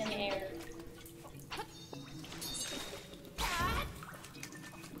him when he's in the air.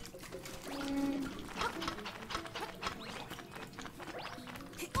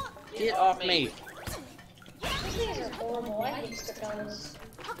 Get off me. These things are horrible. I hate sticos.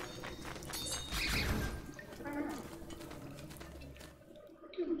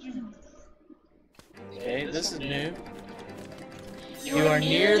 Okay, this is new. You are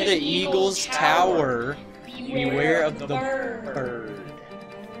near the eagle's tower. Beware of the bird.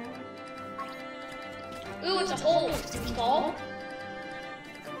 Ooh, it's a hole. Do we fall?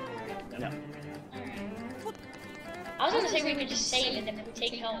 No. I was gonna say we could just save it, and if we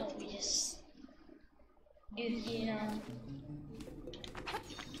take health, we just do, you know.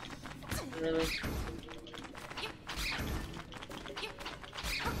 Really?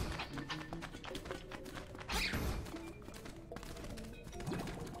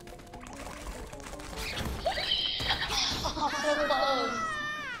 Oh, so close.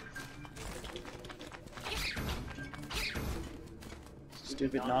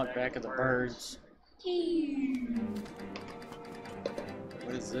 Stupid knockback of the birds.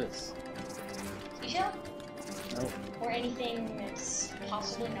 What is this? Seashell? Nope. Or anything that's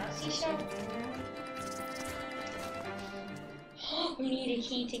possibly not seashell? We need a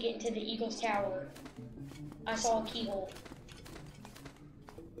key to get to the Eagle's Tower. I saw a keyhole.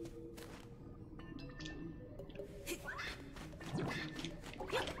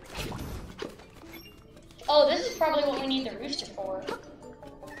 Oh, this is probably what we need the rooster for.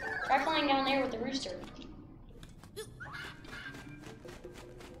 Try flying down there with the rooster.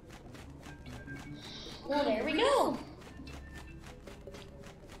 Well, there we go.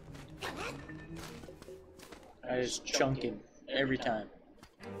 I just chunk him every time.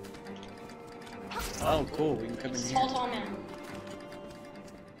 Oh, cool. We can come in here. Tall Mountain.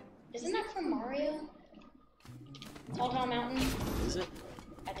 Isn't that from Mario? Tall Mountain? Is it?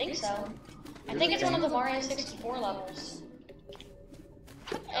 I think so. I think it's one of the Mario 64 levels.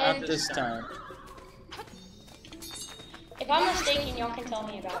 Not this time. If I'm mistaken, y'all can tell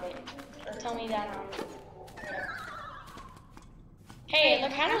me about it. Or tell me that Hey,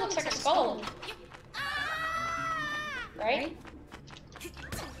 it kind of looks like a skull. Right?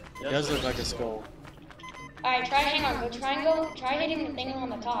 It does look like a skull. Alright, try hitting the thing on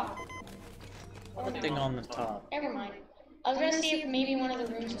the top. What thing on the top? Never mind. I was gonna see if maybe one of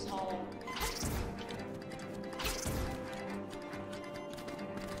the rooms was hollow.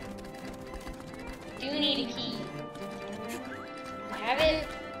 Do need a key. I have it.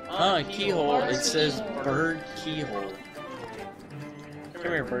 Ah, keyhole. It says bird keyhole.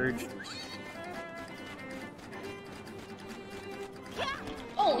 Come here, bird.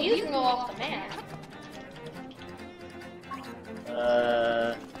 Oh, you can go off the map.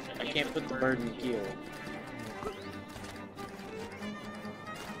 I can't put the bird in the keyhole.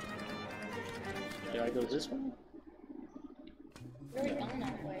 Do I go this way? We've already gone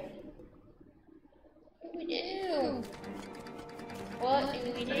that way. What do we do? What do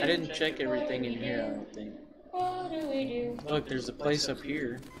we do? I didn't check everything in here, I don't think. What do we do? Look, there's a place up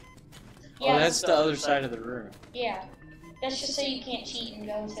here. Yeah. Oh, that's the other side of the room. Yeah. That's just so you can't cheat and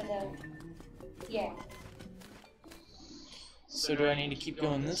go to the... Yeah. So do I need to keep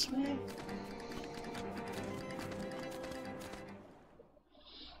going this way?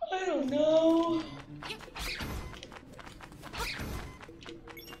 I don't know.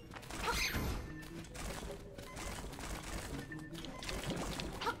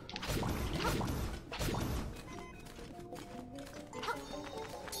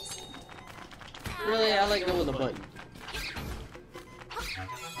 Really, I let go of the button.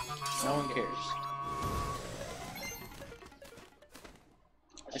 No one cares.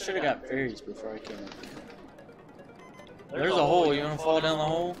 I should have got fairies before I came up here. There's a hole. You want to fall down the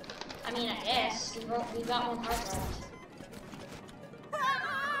hole? I mean, I guess. We got one heart left.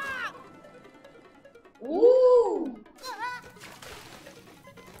 Woo!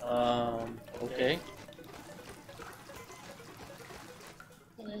 Okay.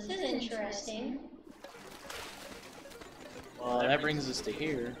 Well, this is interesting. Well, that brings us to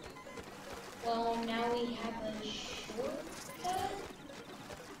here. Well, now we have a shortcut,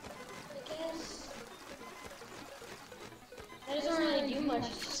 I guess. That doesn't really do much,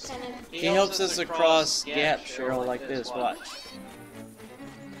 it's just kind of... He helps us across gaps, Cheryl, like this. Watch.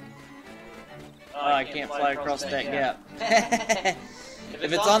 Oh, I can't fly across that gap.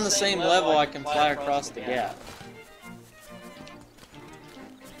 If it's on the same level, I can fly across the gap.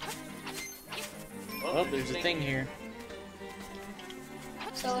 Oh, there's a thing here.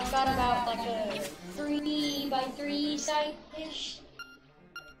 So it's got about like a 3x3 side-ish.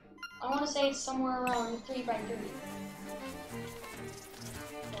 I want to say it's somewhere around 3x3.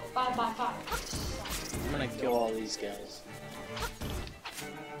 Or 5x5. I'm gonna kill all these guys.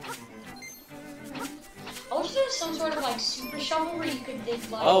 I wish there was some sort of like super shovel where you could dig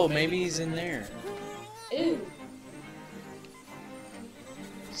like... Oh, maybe he's in there. Ooh.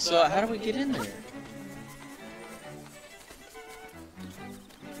 So how do we get in there?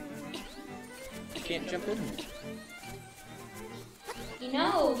 Can't jump in there. You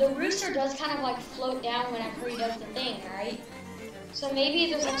know, the rooster does kind of like float down whenever he does the thing, right? So maybe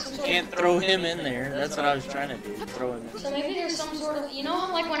there's like some sort Can't throw him in there. That's what I was trying to do. Throw him in. So maybe there's some sort of, you know,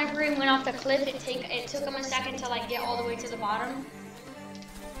 like whenever he went off the cliff, it took him a second to like get all the way to the bottom.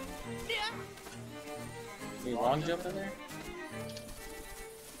 You long jump in there?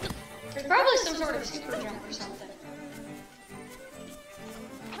 There's probably some sort of super jump or something.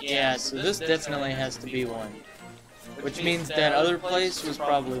 Yeah, so this definitely has to be one. Which means that other place was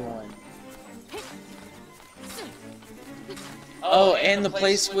probably one. Oh, and the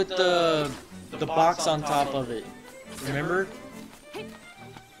place with the box on top of it. Remember?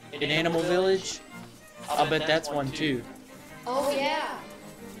 In Animal Village? I'll bet that's one too. Oh yeah.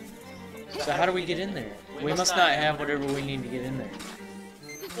 So how do we get in there? We must not have whatever we need to get in there.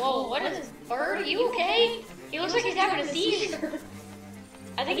 Whoa, what is this bird? Are you okay? He looks like he's having a seizure.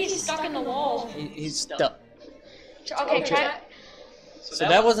 I think he's stuck in the wall. He's stuck. Okay, try. So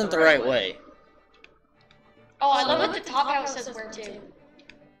that wasn't the right way. Oh, I love what the top house says where to.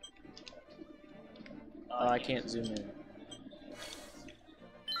 Oh, I can't zoom in.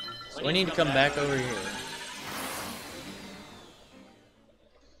 So we need to come back over here.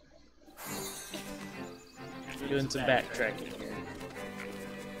 Doing some backtracking here.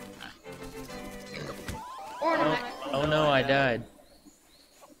 Or not. Oh no, I died.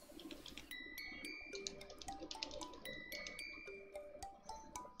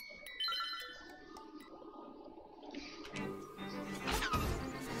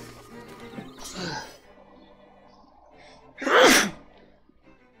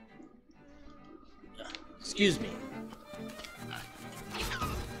 Excuse me.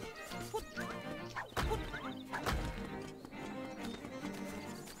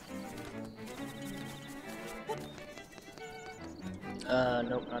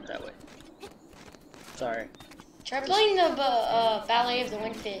 Nope, not that way. Sorry. Try playing the Ballet of the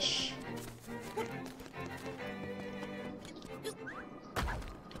Windfish.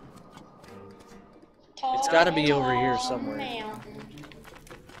 It's gotta be over here somewhere.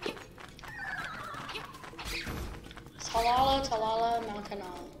 Talala, Talala, Mount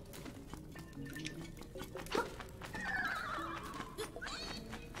Canal.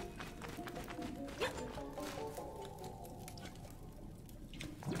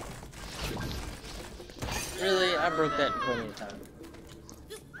 Really? I broke that plenty of time.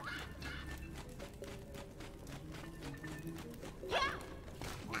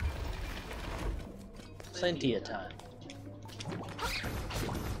 Plenty of time.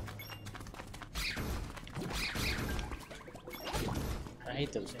 I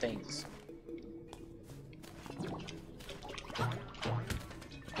hate those things.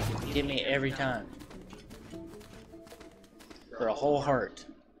 Get me every time. For a whole heart.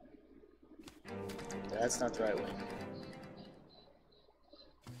 That's not the right way.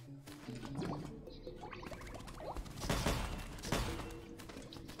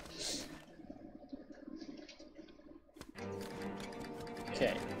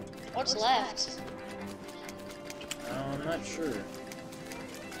 Okay. What's left? I'm not sure.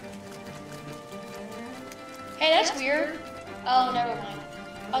 Hey, that's weird. Oh, never mind.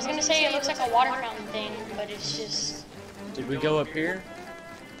 I was gonna say it looks like a water fountain thing, but it's just... Did we go up here?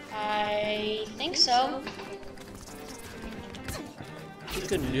 I think so. You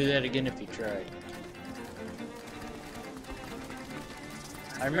couldn't do that again if you tried.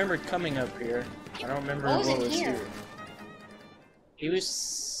 I remember coming up here. I don't remember What was what in was here? here. It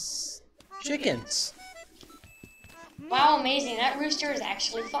was chickens. Wow, amazing. That rooster is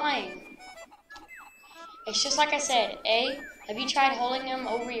actually flying. It's just like I said. A, have you tried holding them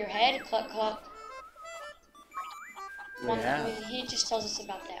over your head? Cluck, cluck. Yeah. He just tells us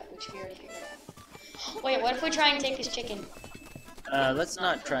about that, which we already figured out. Wait, what if we try and take his chicken? Let's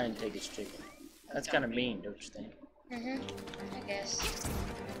not try and take his chicken. That's kind of mean, don't you think? I guess.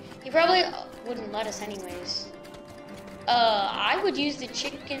 He probably wouldn't let us anyways. I would use the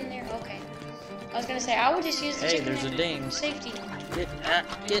chicken there. Okay. I was gonna say, I would just use the chicken there's a ding. for safety.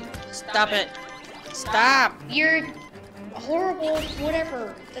 Stop it. Stop! You're horrible,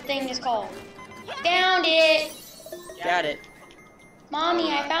 whatever the thing is called. Found it! Got it.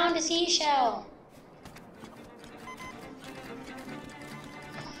 Mommy, I found a seashell.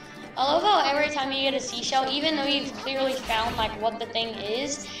 I love how every time you get a seashell, even though you've clearly found like what the thing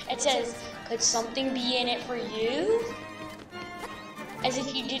is, it says, could something be in it for you? As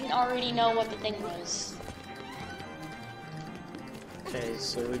if you didn't already know what the thing was. Okay,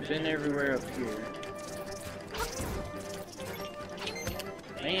 so we've been everywhere up here.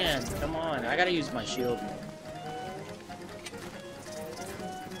 Man, come on. I gotta use my shield more.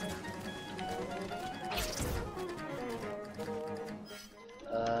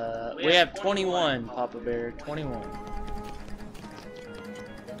 We have 21, Papa Bear. 21.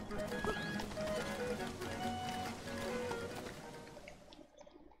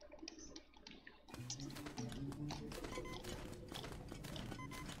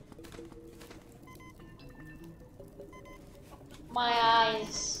 My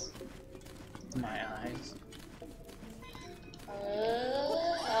eyes. My eyes.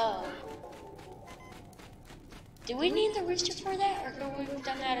 Oh. Do we need the rooster for that, or could we have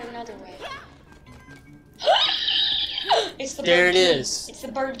done that another way? It's the There bird it key. is. It's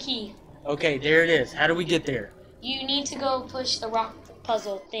the bird key. Okay, there it is. How do we get there? You need to go push the rock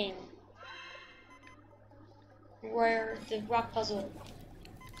puzzle thing. Where the rock puzzle.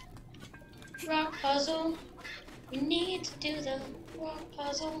 Rock puzzle. We need to do the rock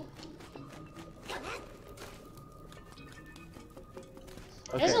puzzle.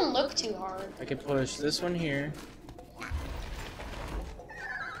 It Okay. doesn't look too hard. I can push this one here.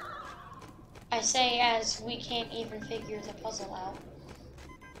 I say as we can't even figure the puzzle out.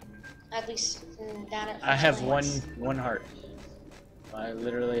 At least that it I have explains. one heart. I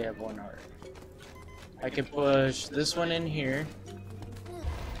literally have one heart. I can push this one in here.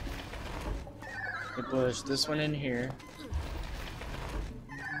 I can push this one in here.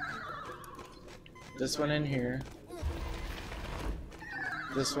 This one in here.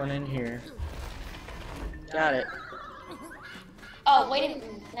 This one in here. Got it. Oh, wait a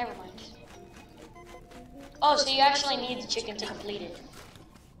minute. Never mind. Oh, so you actually need the chicken to complete it.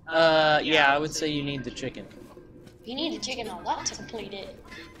 Yeah, I would say you need the chicken. You need the chicken a lot to complete it.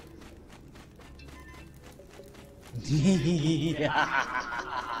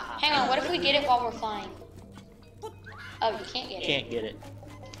 Hang on, what if we get it while we're flying? Oh, you can't get it. Can't get it.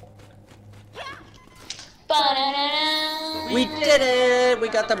 Ba-da-da-da. We did it! We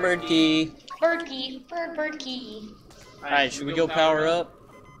got the bird key. Bird key. Bird key. Alright, should we go power up?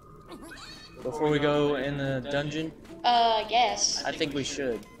 Before we go in the dungeon? I guess. I think we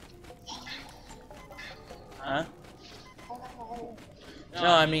should. Huh? No,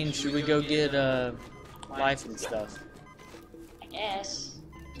 I mean, should we go get, life and stuff? I guess.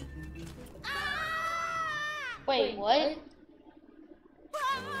 Wait, what?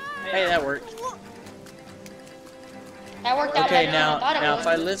 Hey, that worked. That worked out Okay, better than I thought it now would. if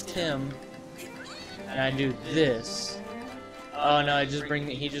I lift him and I do this, oh no,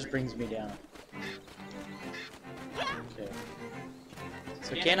 he just brings me down. Okay.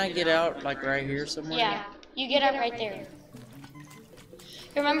 So can I get out like right here somewhere? Yeah, you get up right there.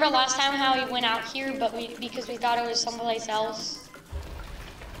 Remember last time how we went out here, but because we thought it was someplace else,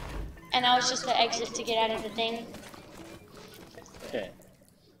 and that was just the exit to get out of the thing. Okay.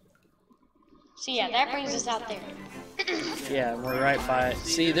 So yeah, that brings us out there. Yeah, we're right by it.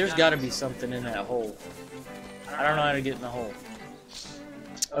 See, there's got to be something in that hole. I don't know how to get in the hole.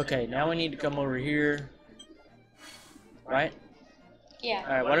 Okay, now we need to come over here. Right? Yeah.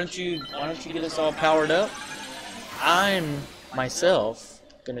 All right. Why don't you get us all powered up? I'm myself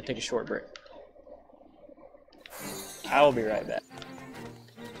gonna take a short break. I will be right back.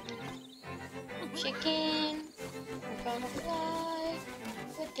 Chicken, we're gonna fly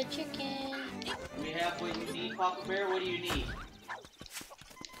with the chicken. We have what you need, Papa Bear. What do you need?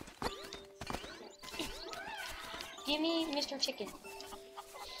 Give me Mr. Chicken.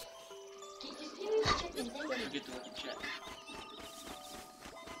 Just give me the chicken. Thank you. Get to look at chat.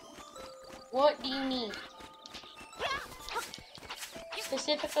 What do you need?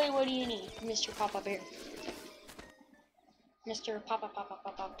 Specifically, what do you need, Mr. Papa Bear? Mr. Papa.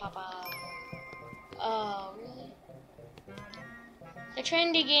 Oh, really? The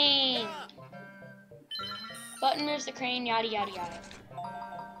trendy game. Button moves the crane, yada yada yada.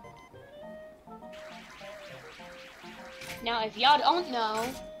 Now, if y'all don't know,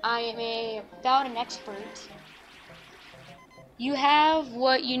 I am about an expert. You have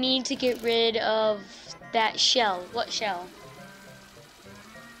what you need to get rid of that shell. What shell?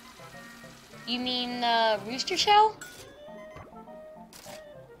 You mean the rooster shell?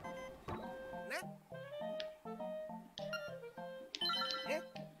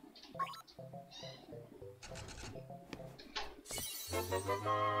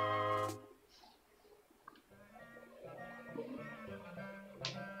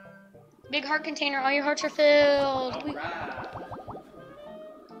 Big heart container, all your hearts are filled.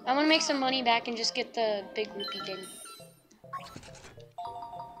 I'm gonna make some money back and just get the big rupee thing.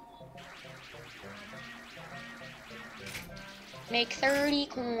 Make 30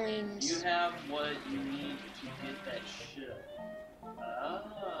 coins. You have what you need to get that shell. Oh.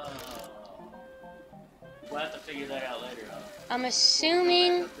 We'll have to figure that out later, huh? I'm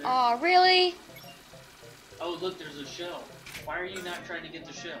assuming. Oh, really? Oh, look, there's a shell. Why are you not trying to get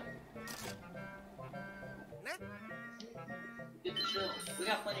the shell? Get the shell. We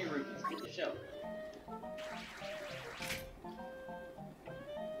got plenty of rupees. Get the shell.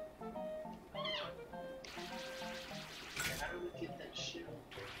 How do we get that shell?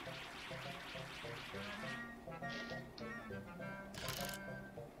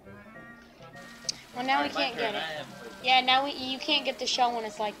 Well, now we can't get it. Yeah, now you can't get the shell when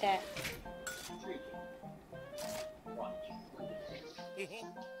it's like that.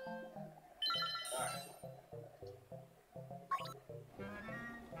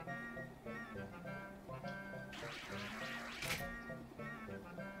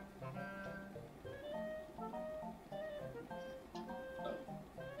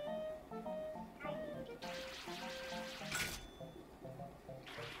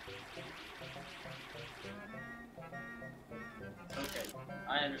 Okay,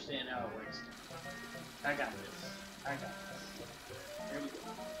 I understand how it works. I got this. Here we go.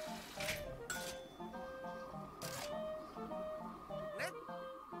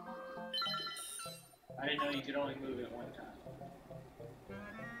 I didn't know you could only move it one time.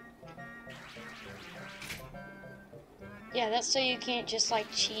 Yeah, that's so you can't just like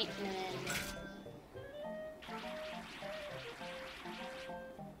cheat and then.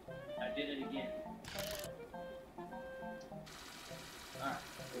 I did it again. Alright,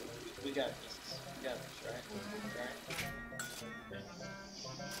 we got this. We got this, right? Right?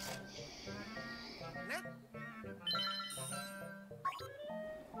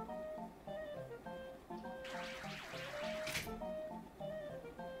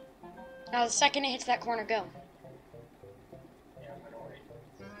 Now, the second it hits that corner, go. Yeah, I'm gonna wait.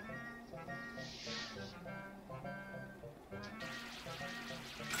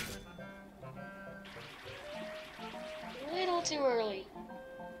 A little too early.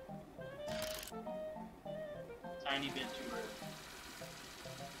 Tiny bit too early.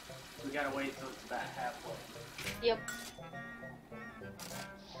 We gotta wait till it's about halfway. Yep.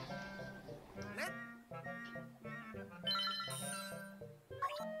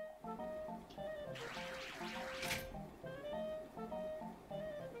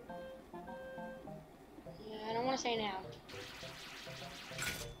 Yeah, I don't want to say now.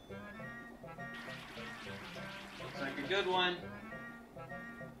 Looks like a good one.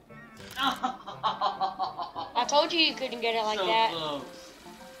 I told you couldn't get it like so that. Close.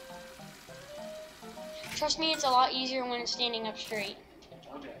 Trust me, it's a lot easier when it's standing up straight.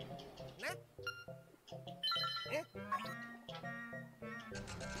 Okay.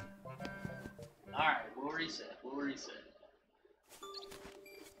 Alright, we'll reset. We'll reset.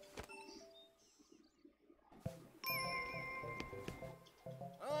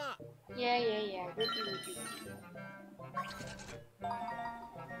 Yeah. Rippy.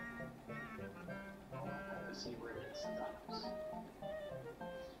 Let's see where it is sometimes.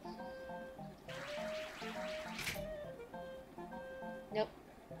 Nope.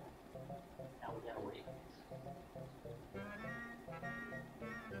 Now we gotta wait.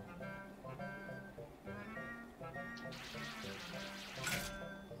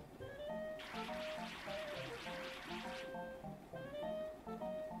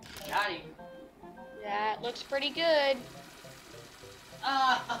 Got him. That looks pretty good.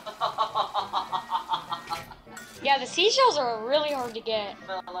 Yeah, the seashells are really hard to get.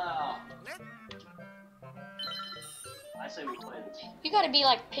 Fell out. I say we play this. You gotta be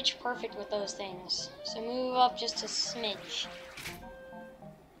like pitch perfect with those things. So move up just a smidge.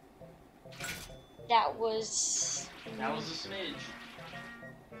 That was a smidge.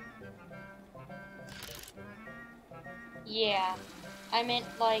 Yeah. I meant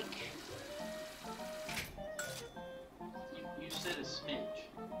like You said a smidge.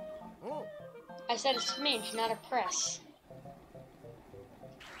 I said a smidge, not a press.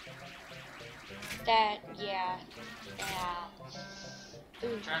 Yeah.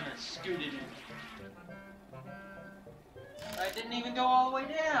 Ooh. Trying to scoot it in. I didn't even go all the way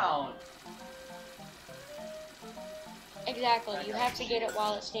down. Exactly. You have to get it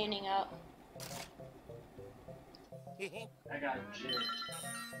while it's standing up. I got a jig.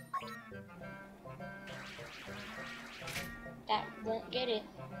 That won't get it.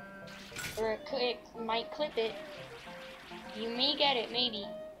 Or it might clip it. You may get it, maybe.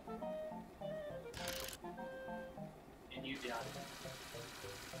 And you doubt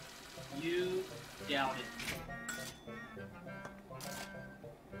it. You doubt it.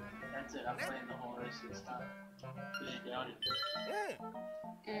 That's it. I'm playing the whole rest of this time. Because you doubt it.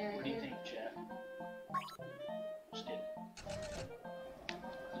 What do you think, chat? Just kidding.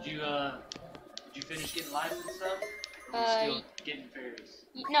 Did you finish getting life and stuff? Or are you still getting fairies?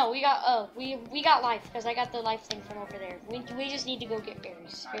 No, we got life because I got the life thing from over there. We just need to go get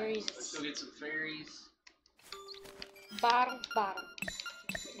fairies. Right, Fairies. let's go get some fairies. Bottom.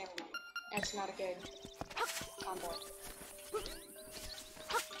 Never mind. That's not a good combo.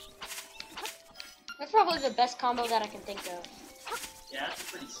 That's probably the best combo that I can think of. Yeah, that's a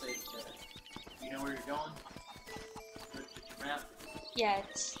pretty safe bet. You know where you're going? Look at your map. Yeah,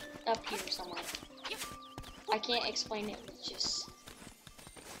 it's up here somewhere. I can't explain it, it's just...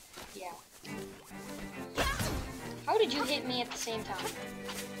 Yeah. How did you hit me at the same time?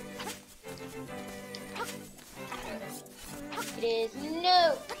 It is...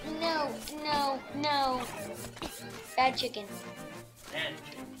 No! Bad chicken. Bad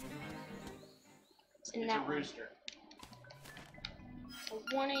chicken. It's a rooster. I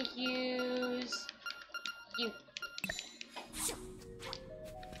want to use... You.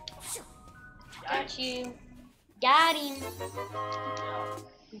 Got you. Got him.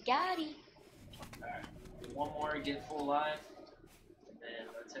 Got him. Alright. One more, get full life. And then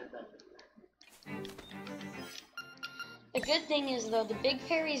let's head back. The good thing is, though, the big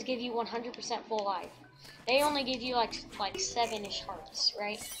fairies give you 100% full life. They only give you like 7-ish hearts,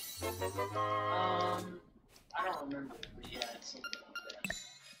 right? I don't remember, but yeah, it's something like that.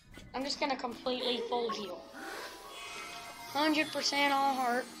 I'm just gonna completely full heal. 100% all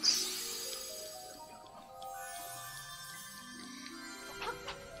hearts.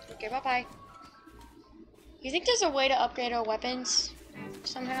 Okay, bye-bye. You think there's a way to upgrade our weapons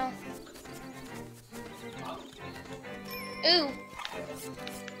somehow? Ooh.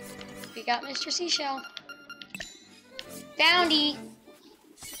 We got Mr. Seashell. Bounty.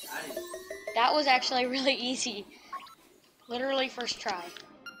 That was actually really easy. Literally first try.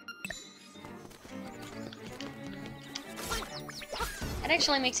 That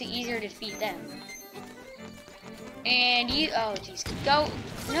actually makes it easier to defeat them. And you, oh jeez, go,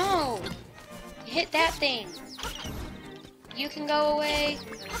 no! Hit that thing. You can go away.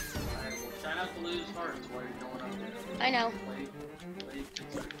 Alright, well, try not to lose hearts while you're going up there. I know.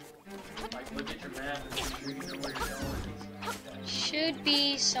 Like, look at your map and make sure you know where you're going. Should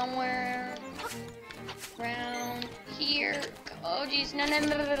be somewhere around here. Oh jeez, no.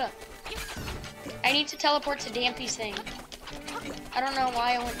 I need to teleport to Dampy's thing. I don't know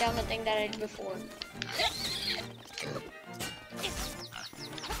why I went down the thing that I did before.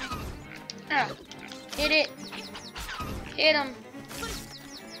 Ah, hit it. Hit him.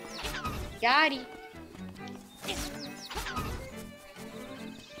 Got him.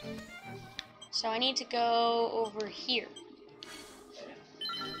 So I need to go over here.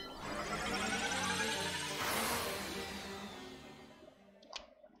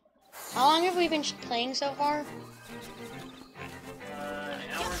 How long have we been playing so far? An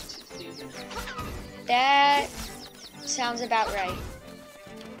hour and 16 minutes. That sounds about right.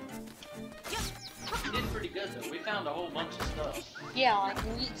 You did pretty good though. We found a whole bunch of stuff. Yeah, like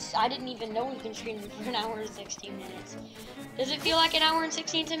I didn't even know we've been streaming for an hour and 16 minutes. Does it feel like an hour and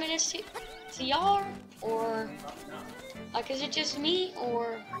 16 minutes to y'all? Or, like, is it just me?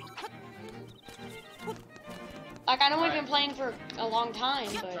 Or, like, I know we've been playing for a long time,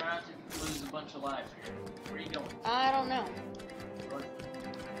 but... Try not to lose a bunch of lives here. Where are you going? I don't know.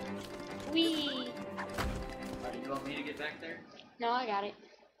 Whee! You want me to get back there? No, I got it.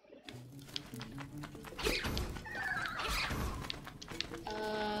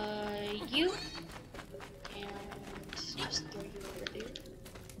 You. And just throw you over there.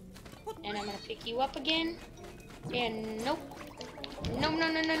 And I'm gonna pick you up again. And nope. No.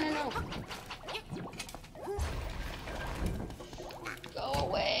 Go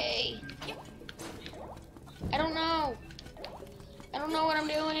away. I don't know. I don't know what I'm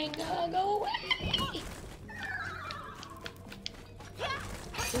doing. Go away.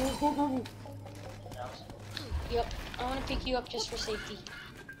 Ooh. Yep, I want to pick you up just for safety.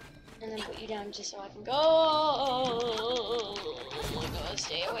 And then put you down just so I can go.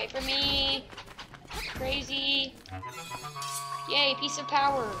 Stay away from me. Crazy. Yay, piece of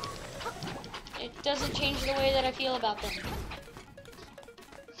power. It doesn't change the way that I feel about them.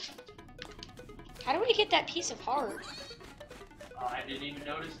 How do we get that piece of heart? I didn't even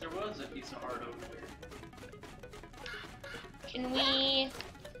notice there was a piece of heart over there. Can we...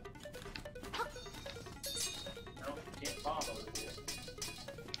 Nope, can't follow it.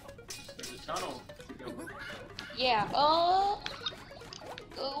 There's a tunnel to go over. Yeah, oh!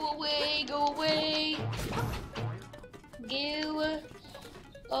 Go away, go away! Go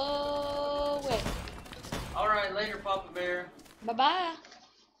away. Alright, later, Papa Bear. Bye-bye.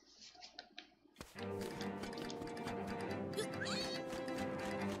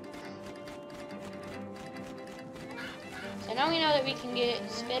 So now we know that we can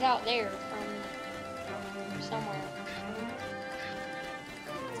get spit out there from somewhere.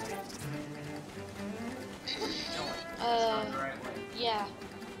 Yeah.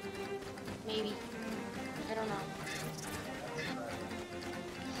 Maybe. I don't know.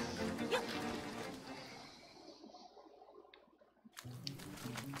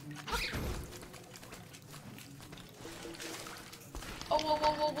 Oh,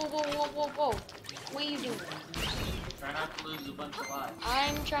 whoa. What are you doing? Try not to lose a bunch of lives.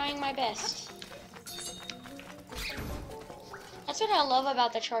 I'm trying my best. That's what I love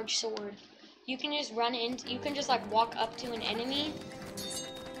about the charged sword. You can just run in, you can just like walk up to an enemy,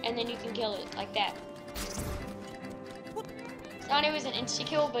 and then you can kill it like that. It's not always an insta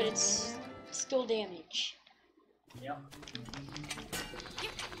kill, but it's still damage. Yep.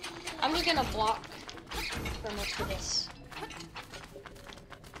 I'm just gonna block for most of this.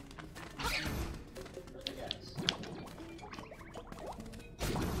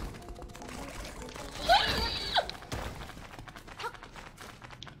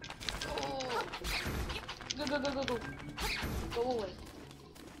 Go. Go away.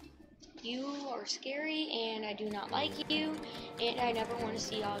 You are are scary, and I do not like you, and I never want to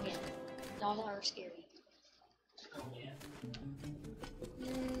see y'all again. Y'all are scary.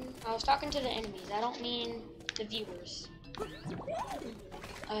 I was talking to the enemies. I don't mean the viewers.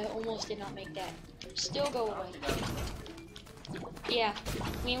 I almost did not make that. Still go away. Yeah,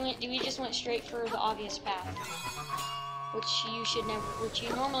 we just went straight for the obvious path, which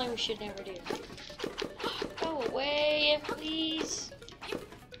you normally should never do. Go away, please.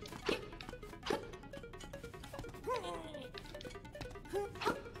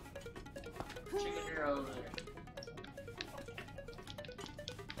 Chicken hero over there.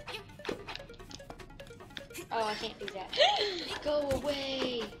 Oh, I can't do that. Go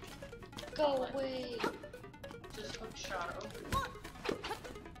away. Go away. Just hook shot over.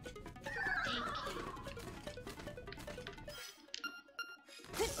 Thank you.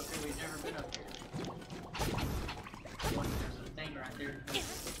 Okay, we've never been up here. There's a thing right there.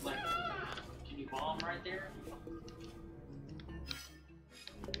 Like, can you bomb right there?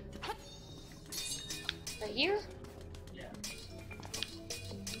 Right here? Yeah.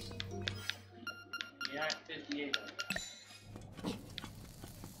 Yeah, 58. Can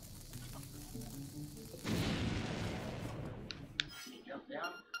you jump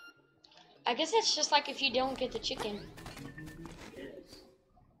down? I guess it's just like if you don't get the chicken It is.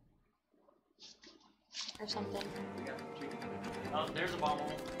 or something. We got the chicken. Oh, there's a bomb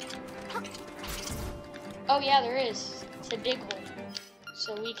hole. Oh yeah, there is. It's a dig hole.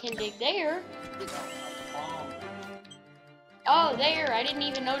 So we can dig there. Bomb. Oh, there. I didn't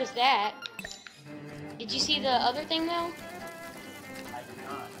even notice that. Did you see the other thing though? I did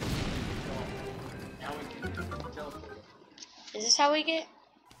not. Now we can teleport. Is this how we get?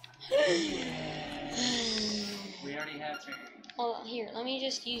 We already have fairy. Well, here, let me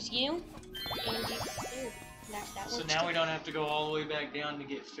just use you. And you. There. That So works now too. we don't have to go all the way back down to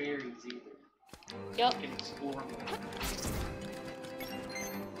get fairies either. Yup. We can explore more.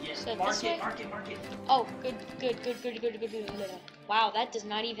 Yeah, So mark this it, way? mark it, mark it. Oh, good. Wow, that does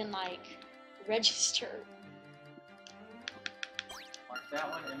not even like register. Mark that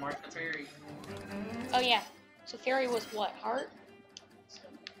one and mark the fairy. Oh yeah. So fairy was what? Heart?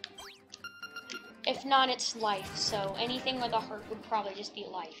 If not, it's life. So anything with a heart would probably just be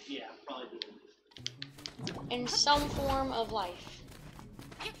life. Yeah, probably do. In some form of life.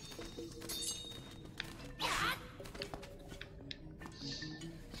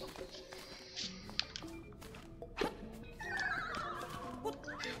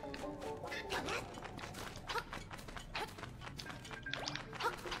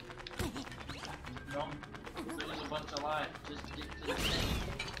 Don't lose a bunch of life just to get to the thing.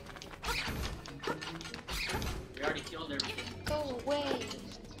 We already killed everything. Go away.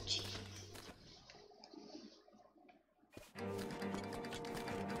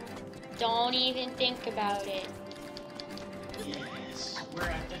 Don't even think about it. Yes, we're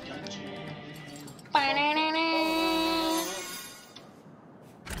at the dungeon. Ba-na-na-na.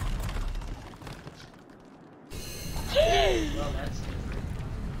 Well, that's different.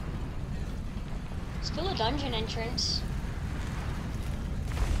 Still a dungeon entrance.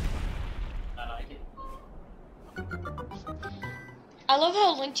 I like it. I love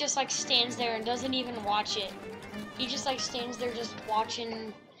how Link just like stands there and doesn't even watch it. He just like stands there just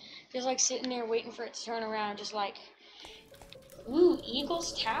watching, just like sitting there waiting for it to turn around, just like, ooh,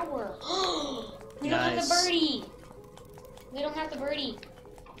 Eagle's Tower. We don't have the Nice. birdie. We don't have the birdie.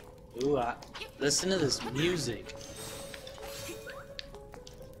 Ooh, listen to this music.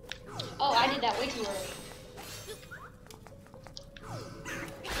 Oh, I did that way too early.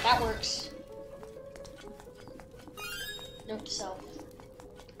 That works. Note to self.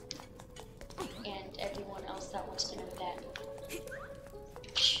 And everyone else that wants to know that.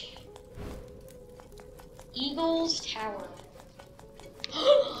 Eagle's Tower.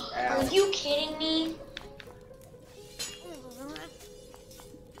 Are you kidding me?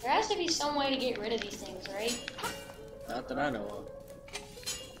 There has to be some way to get rid of these things, right? Not that I know of.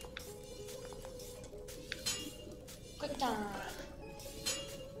 Quick time.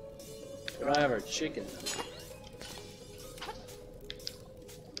 We don't have our chicken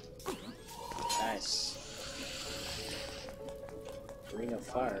though. Nice. Ring of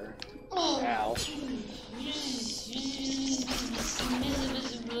fire. Oh. Ow.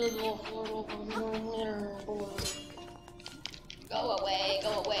 Go away,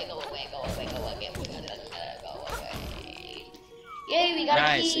 go away, go away, go away, go away, go away. Yay, we got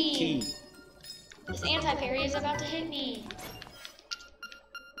Nice, a key. key. This anti-parry is about to hit me.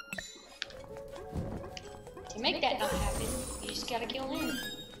 To make that not happen, you just gotta kill him.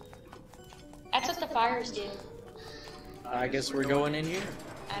 That's what the fires do. I guess we're going in here.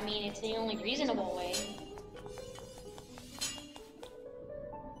 I mean, it's the only reasonable way.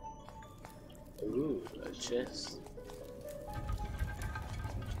 Ooh, a chest.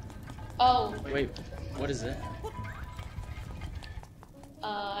 Oh. Wait, what is that?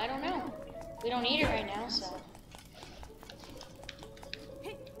 I don't know. We don't need it right now, so.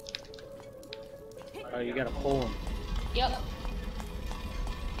 Oh, you gotta pull him. Yep.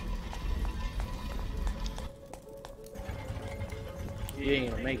 You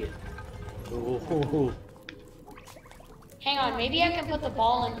ain't gonna make it. Ooh. Hang on, maybe I can put the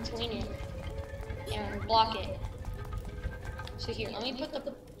ball in between it and block it. So here, let me put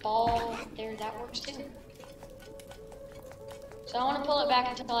the ball there. That works too. So I want to pull it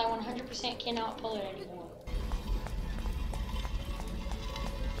back until I 100% cannot pull it anymore.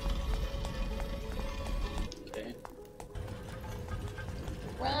 Okay.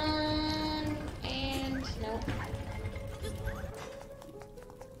 Run and no.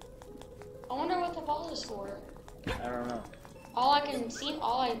 I wonder what the ball is for. I don't know. All I can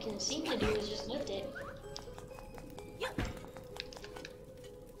seem to do is just lift it.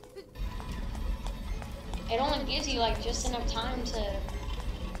 It only gives you like just enough time to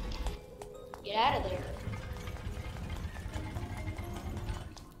get out of there.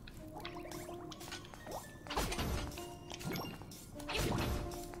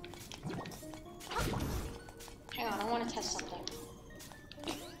 Hang on, I want to test something.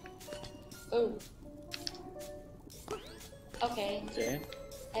 Ooh. Okay. Okay.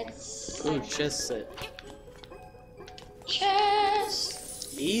 It's Ooh, chest set.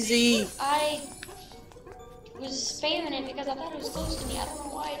 chest. Easy. I was spamming it because I thought it was close to me. I don't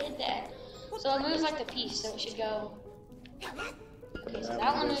know why I did that. So it moves like the piece, so it should go. Okay, so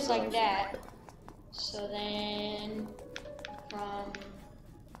that one moves like that. So then from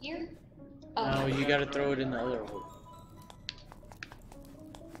here. No, you gotta throw it in the other hole.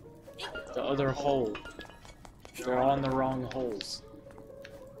 The other hole. They're all in the wrong holes.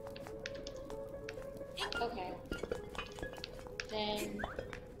 Okay. Then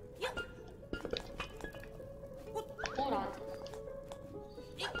hold on.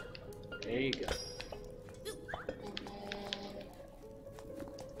 There you go. And then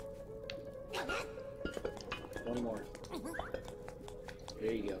One more.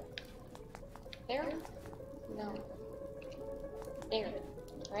 There you go. there? No. There.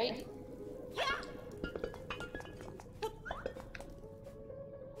 Right?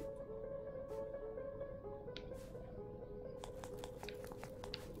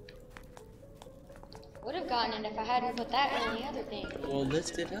 Would have gotten it if I hadn't put that in the other thing. Well,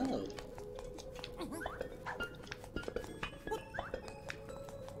 lift it up.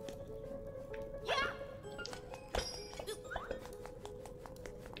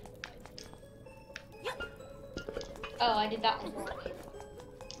 Oh, I did that one wrong.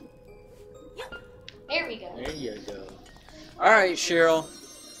 There we go. There you go. Alright, Cheryl.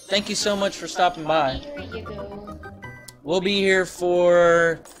 Thank you so much for stopping by. Here you go. We'll be here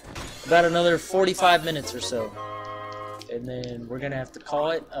for about another 45 minutes or so. And then we're gonna have to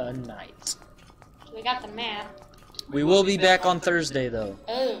call it a night. So we got the map. We will be back on Thursday, though.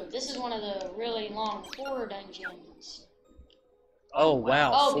 Oh, this is one of the really long floor dungeons. Oh,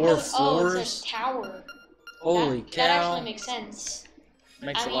 wow. Oh, 4 because, floors? Oh, it's a tower. Holy That cow. actually makes sense.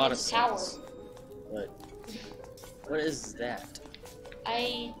 Makes I a mean, lot of it's a tower. sense. But what is that?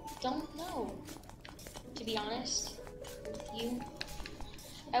 I don't know, to be honest with you.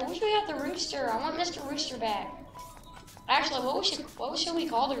 I wish we had the rooster. I want Mr. Rooster back. Actually, what should we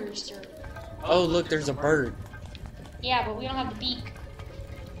call the rooster? Oh, look, there's a bird. Yeah, but we don't have the beak.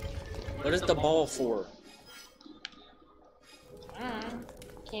 What is the ball for?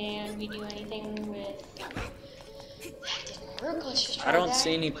 Can we do anything with... That didn't work. Let's just try I don't that.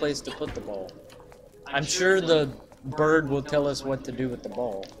 see any place to put the ball. I'm sure the bird will tell us what to do with the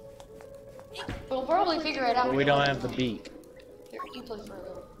ball. We'll probably figure it out. But we don't have the beak. Here, you play for a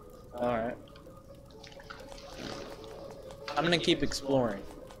little. Alright. I'm gonna keep exploring.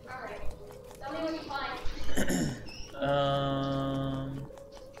 Alright. Tell me what you find.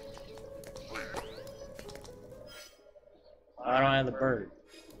 I don't have the bird.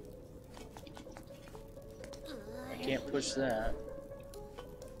 I can't push that.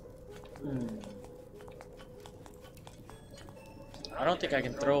 I don't think I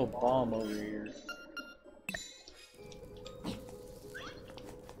can throw a bomb over here.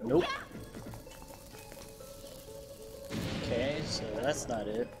 Nope. Okay, so that's not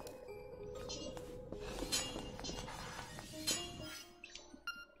it.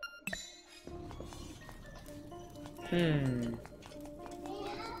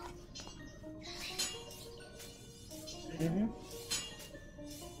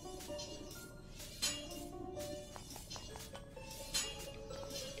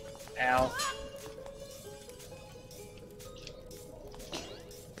 Ow.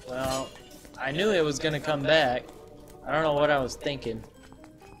 Well, I knew it was gonna come back. I don't know what I was thinking.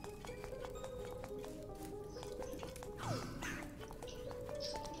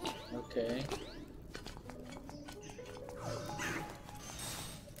 Okay.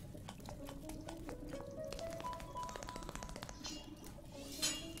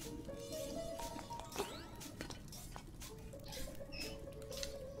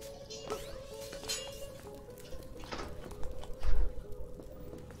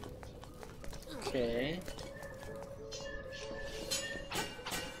 Okay.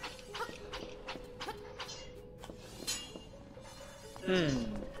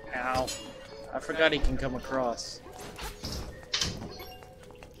 Ow. I forgot he can come across.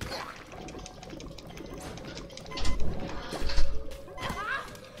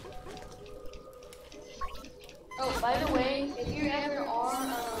 Oh, by the way, if you ever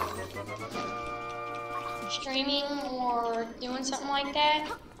are streaming or doing something like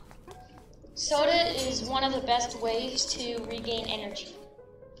that, soda is one of the best ways to regain energy.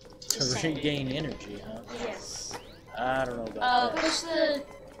 To regain energy, huh? Yes. I don't know about that. Push the...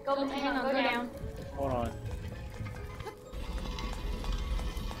 hang on, go down. Hold on.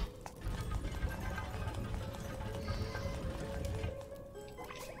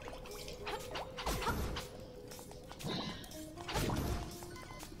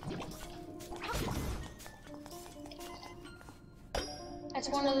 That's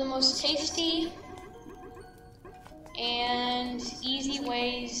one of the most tasty and easy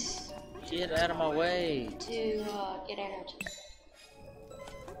ways Get out of my way. to get energy.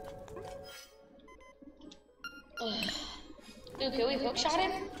 Ooh, can we hookshot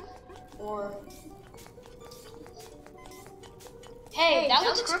him? Or... Hey, that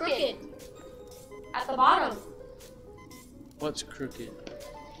looks crooked. At the bottom. What's crooked?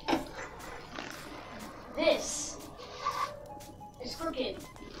 This. It's crooked.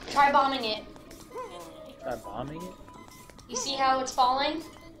 Try bombing it. Try bombing it? You see how it's falling?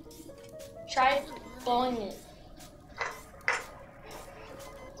 Try blowing it.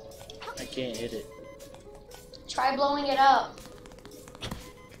 I can't hit it. Try blowing it up.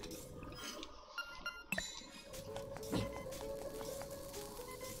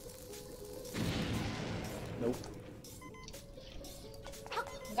 Nope.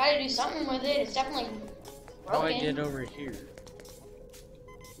 Gotta do something with it. It's definitely How do broken. I get over here?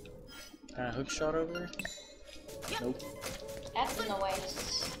 Can I hook shot over there? Nope. That's in the way.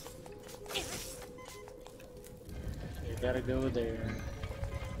 You gotta go there.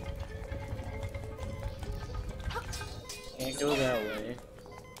 Can't go that way.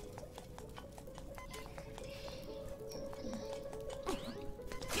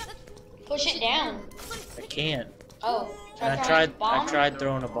 Push it down. I can't. Oh, And try I tried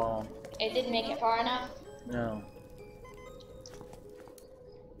throwing a bomb. It didn't make it far enough. No.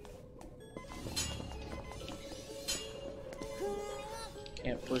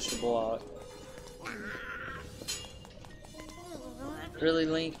 Can't push the block. Really,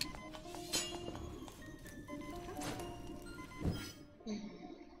 Link?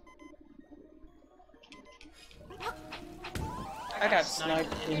 I got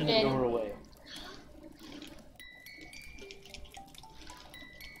sniped in the doorway.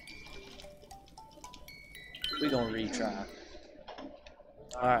 We gonna retry.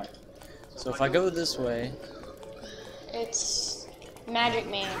 Alright. So if I go this way, It's Magic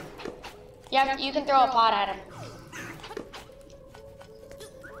Man. Yeah, you can throw a pot at him.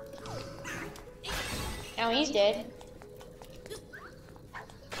 Now he's dead.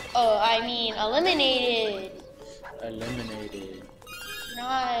 Oh, I mean eliminated. eliminated.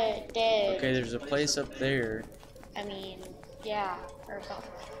 Not dead. Okay, there's a place up there. I mean, yeah, or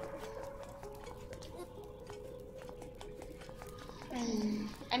something.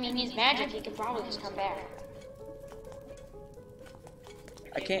 I mean, he's magic. He could probably just come back.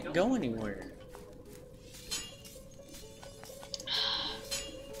 I can't go anywhere.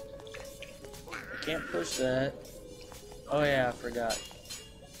 I can't push that. Oh yeah, I forgot.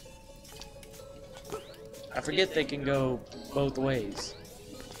 I forget they can go both ways.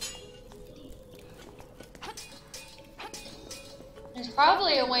 There's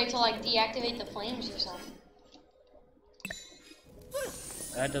probably a way to like deactivate the flames or something.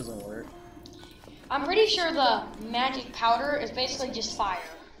 That doesn't work. I'm pretty sure the magic powder is basically just fire.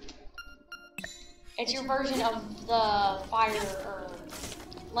 It's your version of the fire or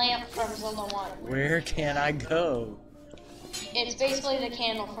lamp from Zelda 1. Where can I go? It's basically the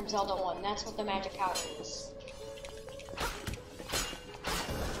candle from Zelda 1. That's what the magic powder is.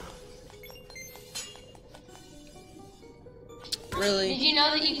 Really? Did you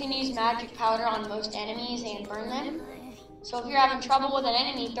know that you can use magic powder on most enemies and burn them? So if you're having trouble with an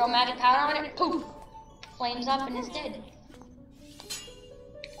enemy, throw magic powder on it, poof! Flames up and it's dead.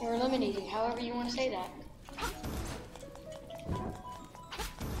 Or eliminated, however you want to say that.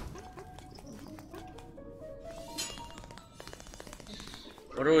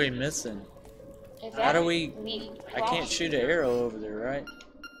 What are we missing? How do we... I can't shoot an arrow over there, right?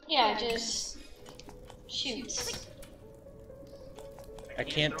 Yeah, just... shoots. I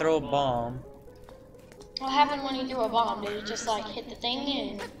can't throw a bomb. What happened when you threw a bomb? Did it just like hit the thing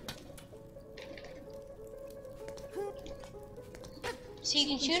and... So you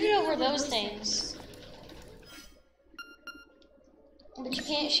can shoot it over those things. But you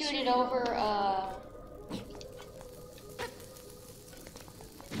can't shoot it over,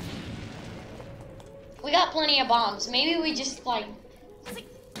 We got plenty of bombs. Maybe we just like...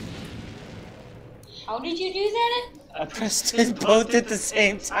 How did you do that? I pressed it both at the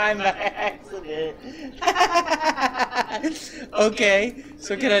same time by accident. Okay,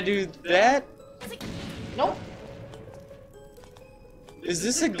 so can I do that? Nope. Is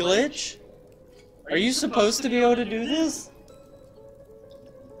this a glitch? Are you supposed to be able to do this?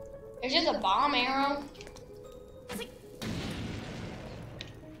 It's just a bomb arrow.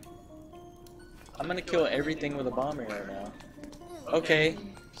 I'm gonna kill everything with a bomb arrow now. Okay,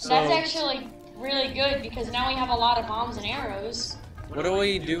 so... That's actually really good because now we have a lot of bombs and arrows. What do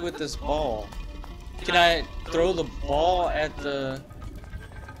we do with this ball? Can I throw the ball at the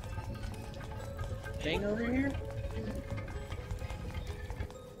thing over here?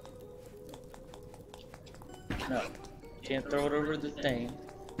 No. Can't throw it over the thing.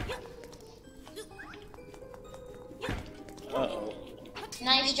 Uh-oh.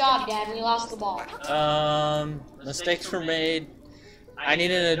 Nice job, Dad. We lost the ball. Mistakes were made. I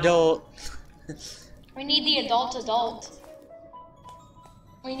need an adult. We need the adult.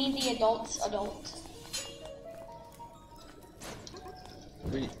 We need the adult.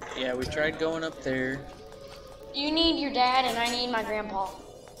 We tried going up there. You need your dad and I need my grandpa.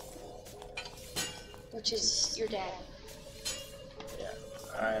 Which is your dad. Yeah.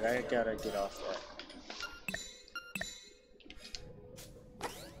 Alright, I gotta get off that.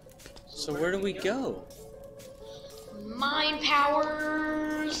 So where do we go? Mind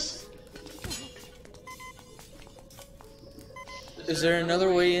powers. Is there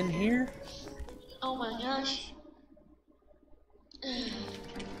another way in here? Oh my gosh.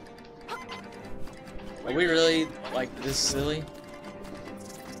 Are we really, like, this silly?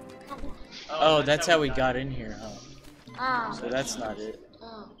 Oh, that's how we got in here, huh? Ah. So that's not it.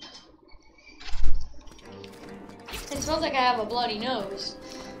 Oh. It smells like I have a bloody nose.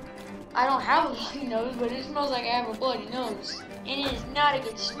 I don't have a bloody nose, but it smells like I have a bloody nose. And it is not a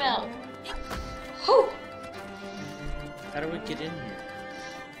good smell. Whew! How do we get in here?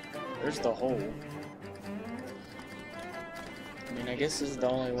 There's the hole. I mean, I guess this is the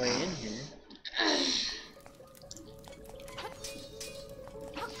only way in here.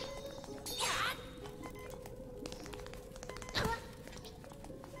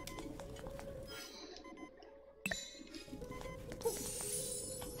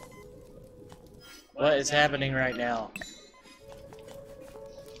 What is happening right now?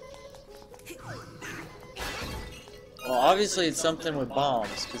 Well, obviously it's something with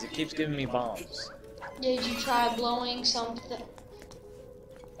bombs, because it keeps giving me bombs. Did you try blowing something?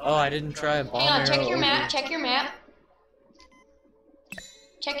 Oh, I didn't try a bomb Hang on, arrow check your over. map, check your map.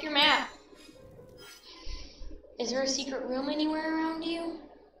 Check your map. Is there a secret room anywhere around you?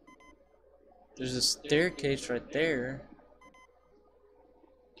 There's a staircase right there.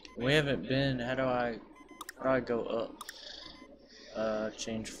 We haven't been. How do I go up?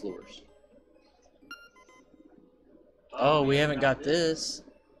 Change floors. Oh, we haven't got this.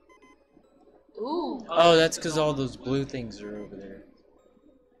 Ooh. Oh, that's because all those blue things are over there.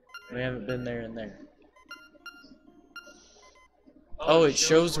 We haven't been there and there. Oh, it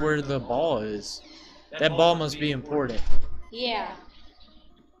shows where the ball is. That ball must be important. Yeah.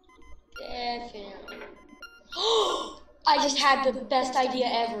 Definitely. I just had the best idea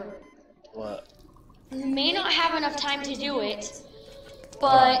ever. What? We may not have enough time to do it,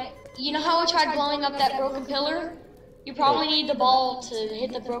 but you know how I tried blowing up that broken pillar? You probably need the ball to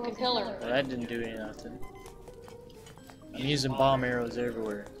hit the broken pillar. Well, that didn't do nothing. I'm using bomb arrows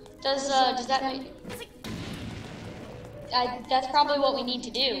everywhere. Does that make... that's probably what we need to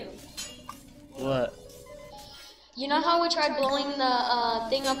do. What? You know how we tried blowing the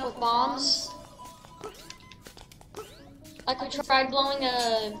thing up with bombs? Like we tried blowing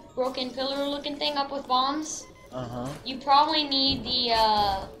a broken pillar looking thing up with bombs? Uh-huh. You probably need the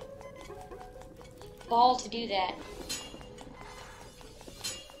ball to do that.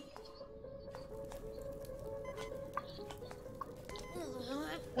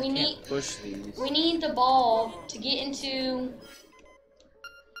 I can't push these. We need the ball to get into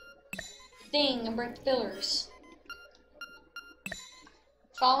thing and break the pillars.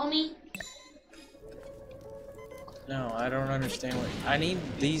 Follow me? No, I don't understand what. I need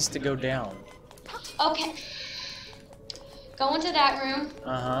these to go down. Okay. Go into that room.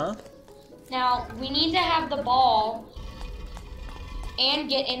 Uh-huh. Now, we need to have the ball and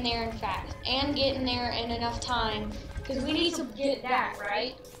get in there in enough time. Because we need to get that,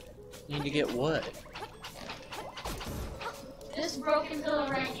 right? Need to get what? This broken pillar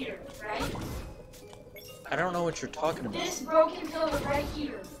right here, right? I don't know what you're talking about. This broken pillar right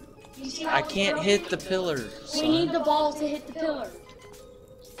here. You see how I can't hit the pillar, son. We need the ball to hit the pillar.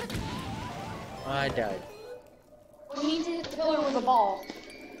 I died. We need to hit the pillar with a ball.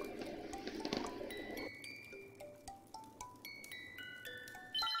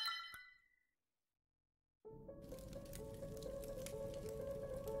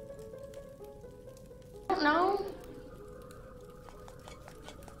 I don't know.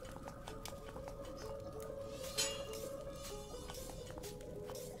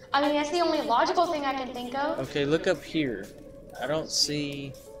 I mean, that's the only logical thing I can think of. Okay, look up here. I don't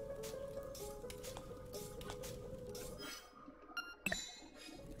see...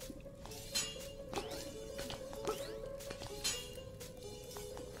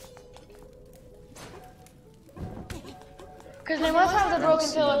 Because they must have the broken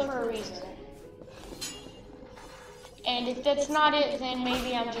pillar for a reason. And if that's not it, then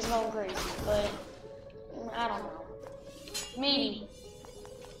maybe I'm just going crazy. But I don't know. Maybe.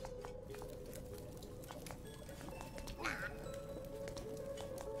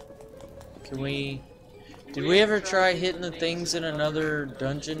 Can we... Did we ever try hitting the things in another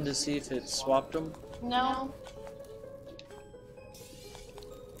dungeon to see if it swapped them? No.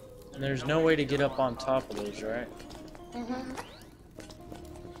 And there's no way to get up on top of those, right?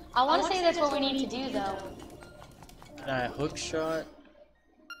 I want to say that's what we need to do, though. Can I hook shot?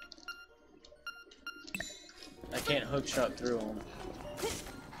 I can't hook shot through them.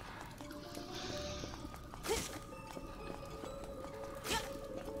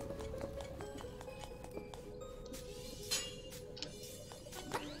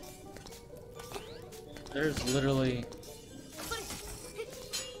 There's literally...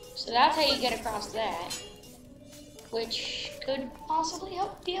 So that's how you get across that. Which could possibly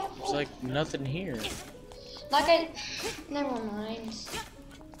be helpful. There's like nothing here. Never mind.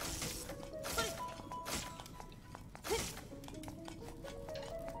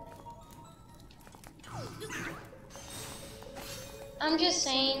 I'm just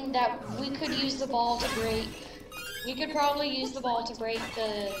saying that we could use the ball to break. We could probably use the ball to break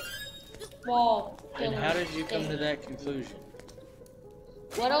the wall. And how did you come to that conclusion?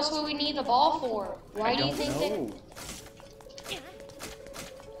 What else would we need the ball for? Why do you think that?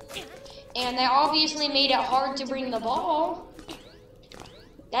 And they obviously made it hard to bring the ball.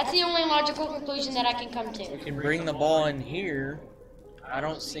 That's the only logical conclusion that I can come to. We can bring the ball in here. I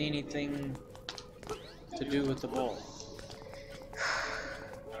don't see anything to do with the ball.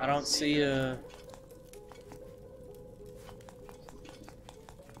 I don't see a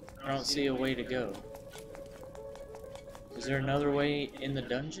way to go. Is there another way in the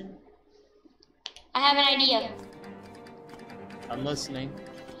dungeon? I have an idea. I'm listening.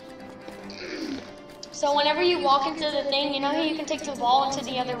 So whenever you walk into the thing, you know how you can take the ball into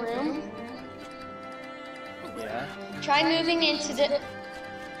the other room? Yeah. Try moving into the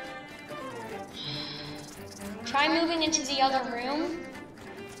other room.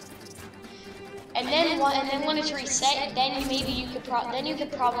 And then when it's reset, then maybe you could probably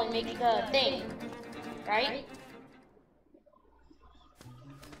make the thing, right?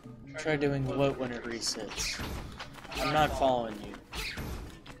 Try doing what when it resets? I'm not following you.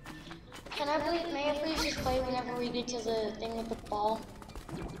 May I please just play whenever we get to the thing with the ball?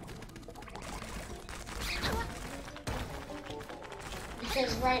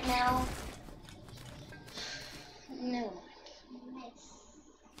 Because right now, no.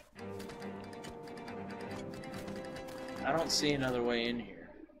 I don't see another way in here.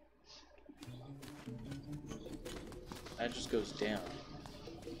 That just goes down.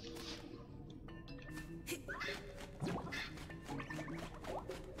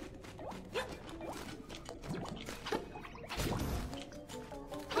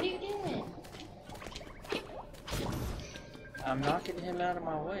 What are you doing? I'm knocking him out of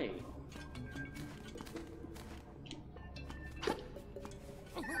my way.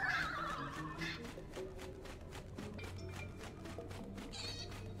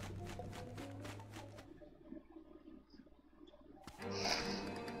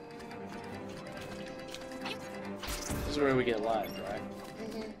 This is where we get live, right?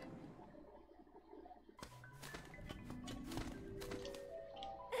 Mm-hmm.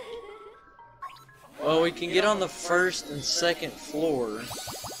 Well, we can get on the first and second floor.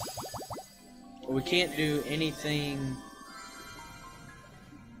 But we can't do anything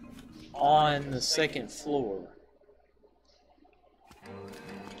on the second floor.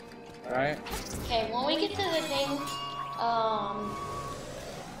 Right? Okay, when we get to the thing,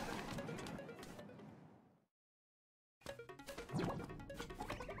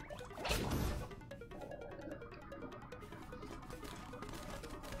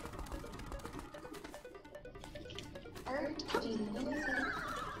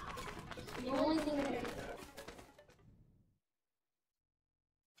 the only thing that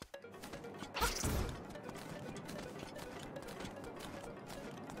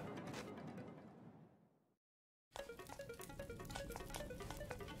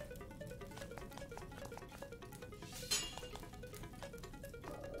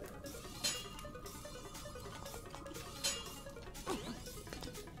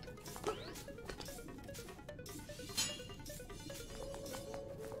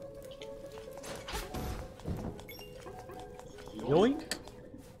Yoink.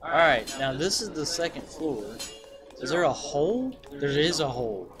 Alright, now this is the second floor. Is there a hole? There is a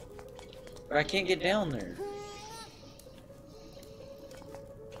hole. But I can't get down there.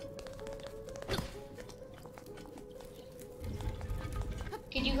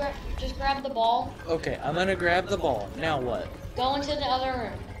 Could you just grab the ball? Okay, I'm gonna grab the ball. Now what? Go into the other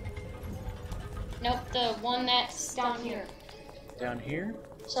room. Nope, the one that's down here. Down here?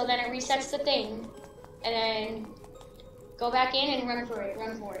 So then it resets the thing, and then go back in and run for it.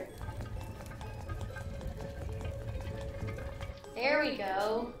 Run for it. There we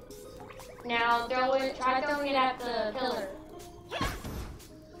go. Now throw it. Try throwing it at the pillar.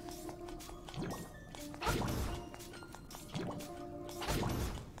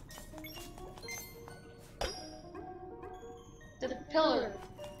 The pillar.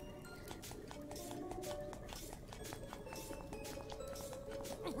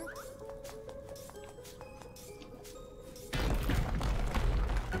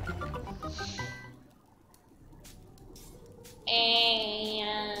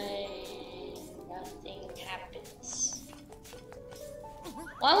 And nothing happens.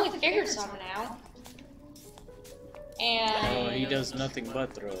 Well, we figured something out. And Oh, he does nothing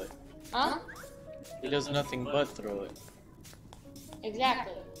but throw it. huh? He does nothing but throw it.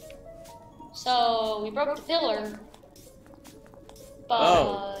 Exactly. So we broke the pillar, but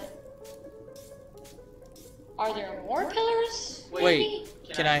Oh. are there more pillars? Wait,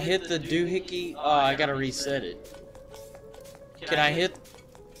 can I hit the doohickey? Oh, I gotta reset it. Can I hit?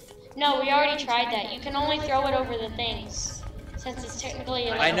 No, we already tried that. You can only throw it over the things, since it's technically.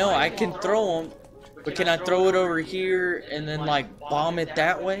 I know, I can throw them, but can I throw it over here and then like bomb it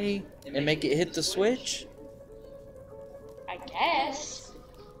that way and make it hit the switch? I guess.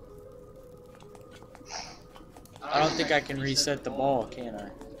 I don't think I can reset the ball, can I?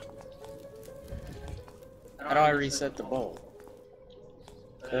 How do I reset the ball?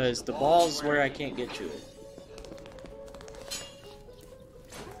 Because the ball's where I can't get to it.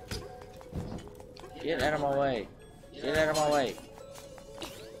 Get out of my way. Get out of my way.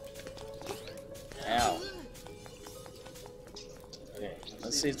 Ow. Okay,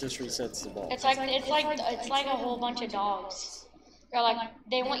 let's see if this resets the ball. It's like a whole bunch of dogs. They're like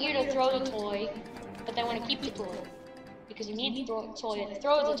they want you to throw the toy, but they want to keep the toy because you need the toy to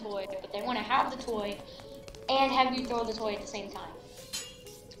throw the toy, but they want to have the toy and have you throw the toy at the same time.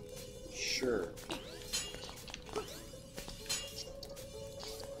 Sure.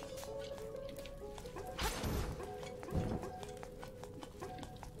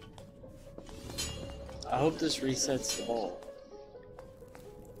 I hope this resets the ball.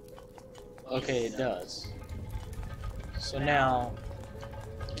 Okay, it does. So now,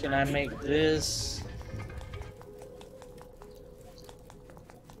 can I make this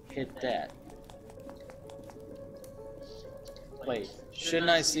hit that? Wait, shouldn't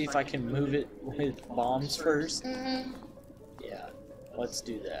I see if I can move it with bombs first? Mm-hmm. Yeah, let's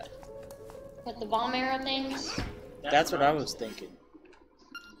do that. With the bomb arrow things. That's what I was thinking.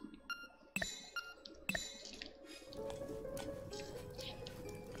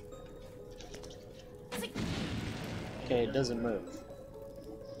 Okay, it doesn't move.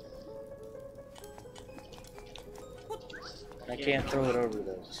 I can't throw it over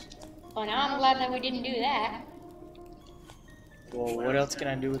those. Well, now I'm glad that we didn't do that. Well, what else can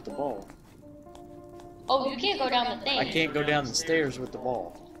I do with the ball? Oh, you can't go down the thing. I can't go down the stairs with the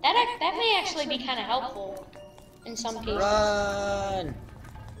ball. That may actually be kind of helpful in some cases. Run!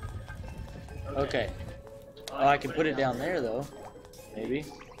 Okay. Oh, I can put it down there, though. Maybe.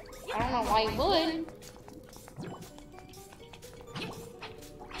 I don't know why you would.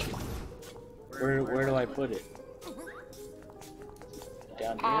 Where do I put it?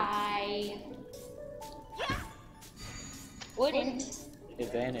 Down here? I wouldn't.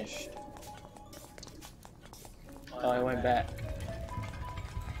 It vanished. Oh, I went back.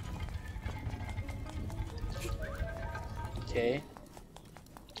 Okay.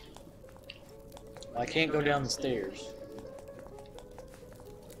 Well, I can't go down the stairs.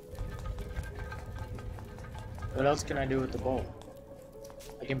 What else can I do with the ball?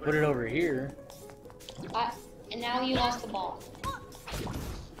 I can put it over here. And now you lost the ball.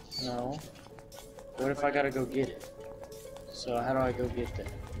 No. What if I gotta go get it? So how do I go get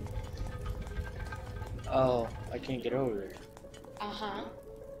that? Oh, I can't get over there. Uh-huh.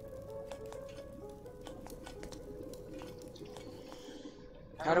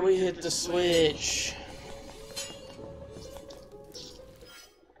 How do we hit the switch?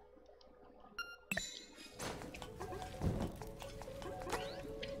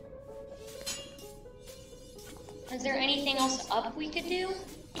 Is there anything else up we could do?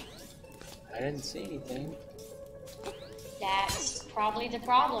 I didn't see anything. That's probably the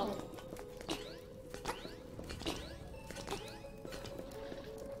problem.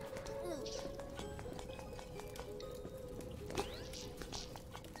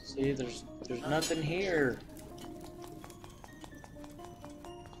 See, there's nothing here.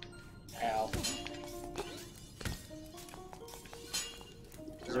 Ow.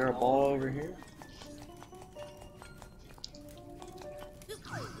 Is there a ball over here?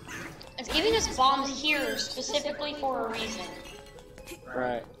 It's giving us bombs here specifically for a reason.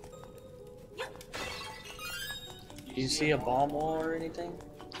 Right. Do you see a bomb wall or anything?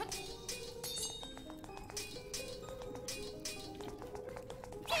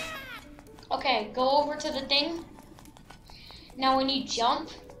 Okay, go over to the thing. Now when you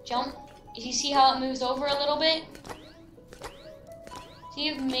jump, you see how it moves over a little bit? See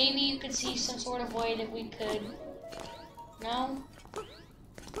if maybe you could see some sort of way that we could... No?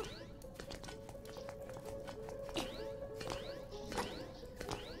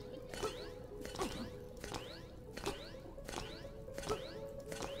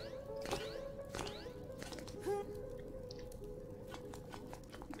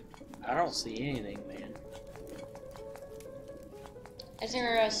 I don't see anything, man. Is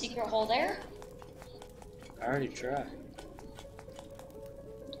there a secret hole there? I already tried.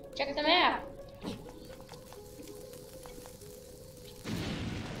 Check the map.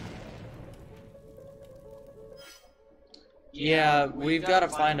 Yeah, we've got to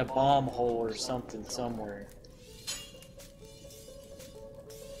find a bomb hole or something somewhere.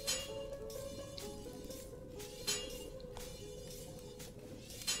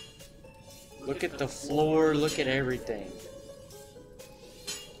 Look at the floor, look at everything.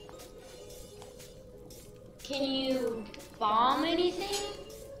 Can you bomb anything?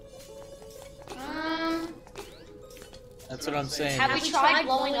 That's what I'm saying. Have we tried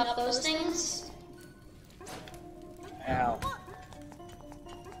blowing up those things? Ow.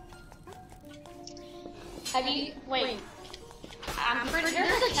 Have you... Wait. I'm pretty...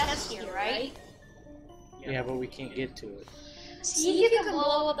 There's a chest here, right? Yeah, but we can't get to it. See if you can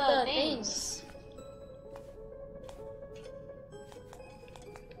blow up the things.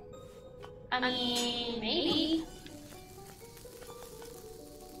 I mean, maybe.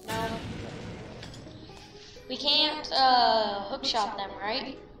 No. We can't, hookshot them,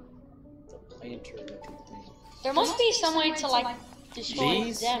 right? The planter looking thing. There must be some way to, like, destroy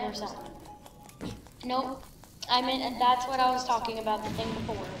These? them or something. Nope. I mean, and that's what I was talking about the thing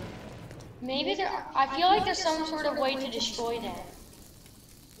before. Maybe there... I feel like there's some sort of way to destroy them.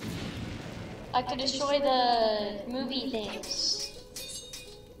 Like to destroy the movie things.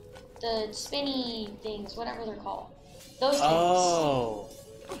 The spinny things, whatever they're called. Those things. Oh.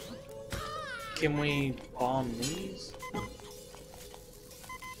 Can we bomb these? Nope.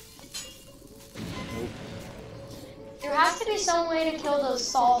 There has to be some way to kill those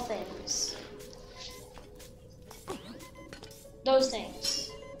Saw things. Those things.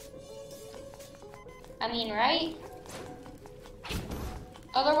 I mean, right?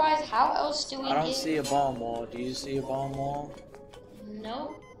 Otherwise, how else do we I don't get... see a bomb wall. Do you see a bomb wall?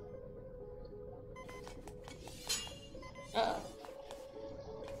 Nope. Uh-oh.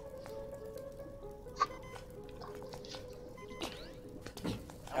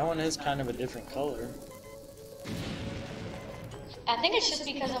 That one is kind of a different color. I think it's just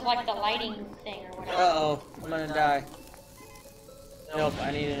because of, like, the lighting thing or whatever. Uh-oh. I'm gonna die. Help,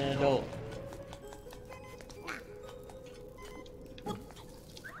 I need an adult.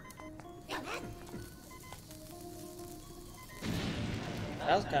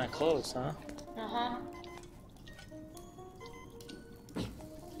 That was kind of close, huh? Uh-huh.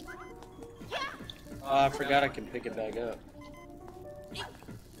 Oh, I forgot I can pick it back up.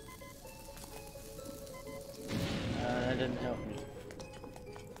 That didn't help me.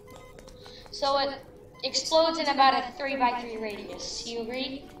 So it explodes in about a 3x3 radius. You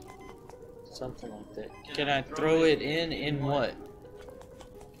agree? Something like that. Can I throw it in what?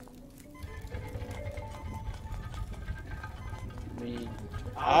 I mean,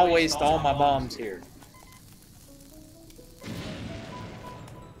 I'll waste all my bombs here.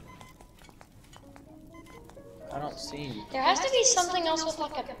 I don't see any. There has to be something else with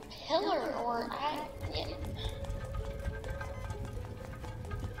like a pillar or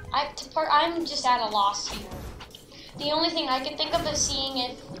I'm just at a loss here. The only thing I can think of is seeing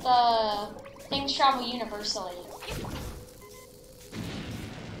if the things travel universally.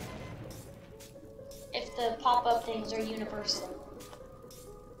 If the pop-up things are universal.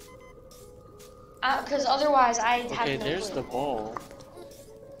 Because otherwise I'd have no Okay, there's clue. the ball.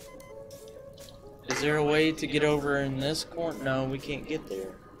 Is there a way to get over in this corner? No, we can't get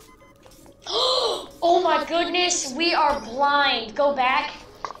there. Oh my goodness, we are blind. Go back.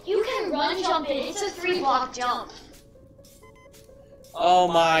 You can run jump it. It's a 3-block jump. Oh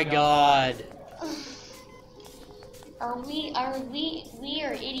my god. We are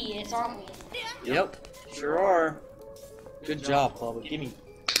idiots, aren't we? Yep, sure are. Good job, Bubba.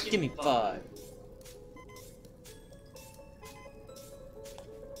 Give me 5.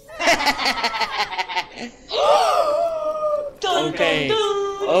 Okay.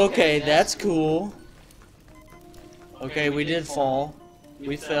 Okay, that's cool. Okay, we did fall.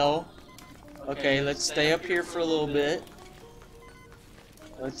 We fell. Okay, let's stay up here for a little bit.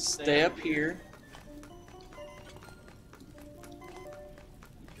 Let's stay up here.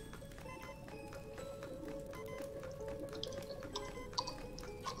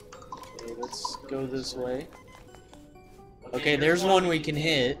 Okay, let's go this way. Okay, there's one we can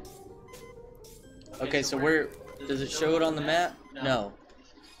hit. Okay, so where does it show it on the map? No.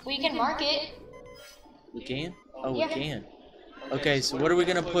 We can mark it. We can? Oh, Yeah. we can. Okay, so what are we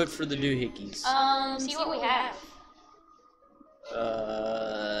gonna put for the doohickeys? See what we have.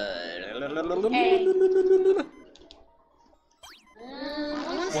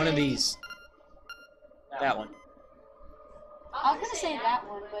 One of these. That one. I was gonna say that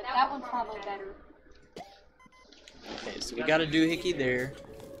one, but that one's probably better. Okay, so we got a doohickey there.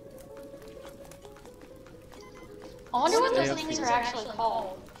 I wonder what those things are actually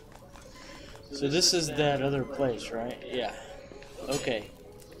called. So this is that other place, right? Yeah. Okay.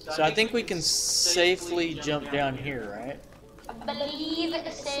 So I think we can safely jump down here, right? I believe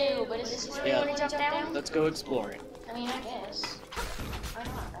so, but is this where we want to jump down? Let's go exploring. I mean, I guess. Why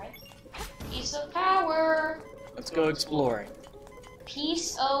not, right? Piece of power. Let's go exploring.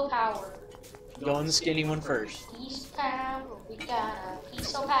 Piece of power. Go on the skinny one first. Piece of power. We got a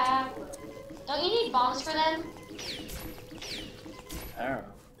piece of power. Don't you need bombs for them? I don't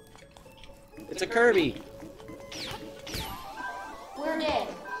know. It's a Kirby. We're dead.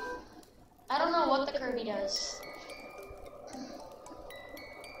 I don't know what the Kirby does.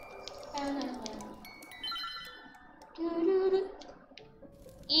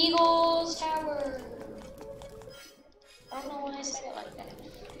 Eagles Tower. I don't know why I said it like that.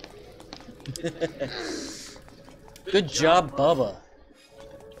 Good job, Bubba.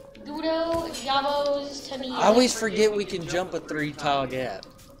 Dudo, Javos, to me. I always forget we can jump a 3-tile gap.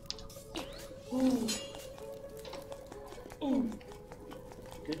 Ooh. Ooh.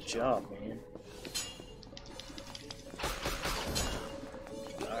 Good job, man.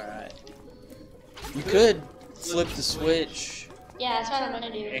 Alright. You could flip the switch Yeah, that's what I'm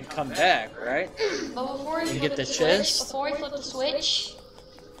gonna do. and come back, right? But before we And flip get the switch, chest? before we flip the switch,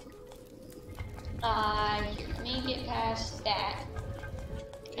 let me get past that.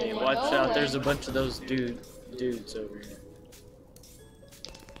 Okay, And then watch go out. away. There's a bunch of those dudes over here.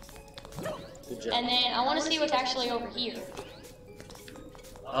 Good job. And then I want to see what's actually over here.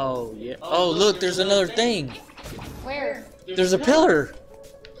 Oh, yeah. Oh, look, there's another thing. Where? There's a pillar.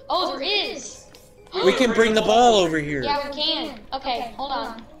 Oh, there is. We can bring the ball over here. Yeah, we can. Okay, hold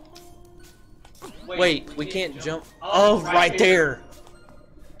on. Wait, we can't jump. Oh, right there.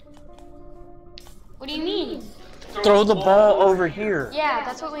 What do you mean? Throw the ball over here. Yeah,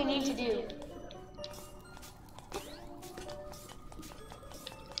 that's what we need to do.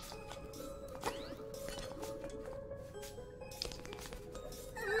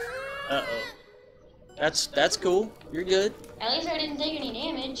 Uh-oh. That's cool. You're good. At least I didn't take any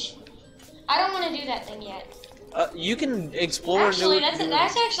damage. I don't want to do that thing yet. You can explore. Actually, do it.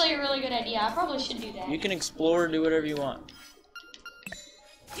 that's actually a really good idea. I probably should do that. You can explore, do whatever you want.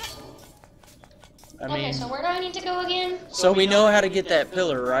 I Okay, mean, so where do I need to go again? so we know how to get that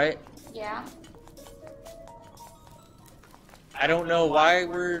pillar, right? Yeah. I don't know why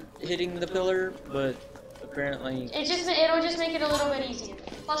we're hitting the pillar, but apparently... It'll just make it a little bit easier.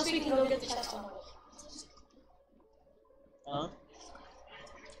 Plus we can go get the chest on the way. Huh?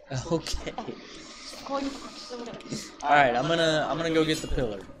 Okay. Alright, I'm gonna go get the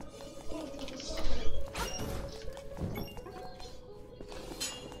pillar.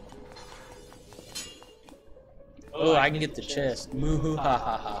 Oh, I can get the chest. Moo ha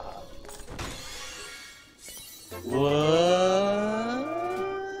ha ha ha. What?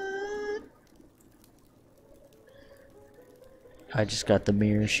 I just got the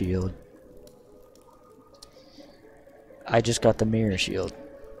mirror shield. I just got the mirror shield.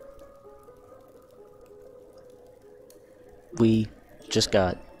 We just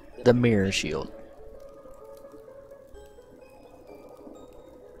got the mirror shield.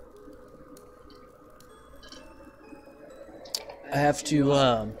 I have to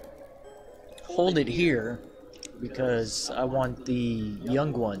hold it here because I want the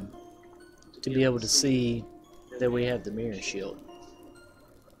young one to be able to see that we have the mirror shield.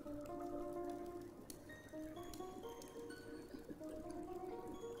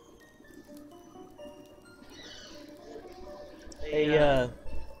 Hey,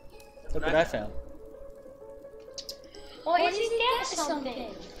 look what I found. Well, isn't that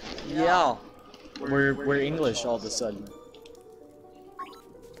something? Yeah, we're English all of a sudden.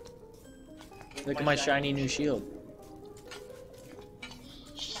 Look at my shiny new shield.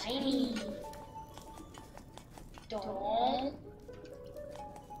 Shiny. Don't.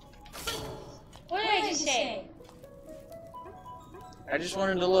 What did I just say? I just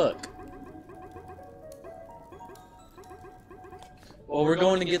wanted to look. Well, we're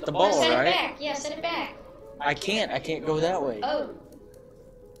going to get the ball, Send right? it back. Yeah, send it back. I can't go that way. Oh.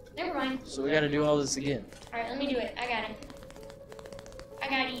 Never mind. So we gotta do all this again. Alright, let me do it. I got it. I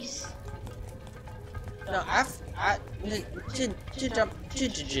got these. No, I'm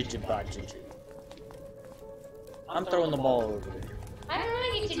throwing the ball over there. I don't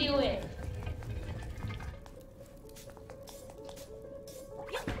really need to do it.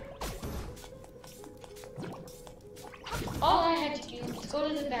 All I had to do was go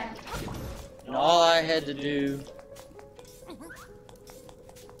to the back. And all I had to do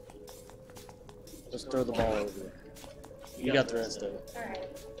was throw the ball over there. You got the rest of it. Alright.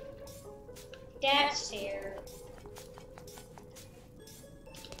 That's fair.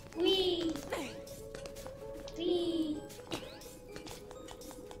 Wee! Wee!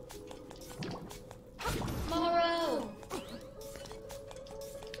 Morrow!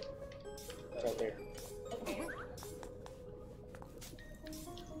 Right there. Okay.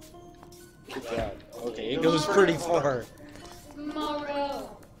 Good job. Okay, it goes pretty far.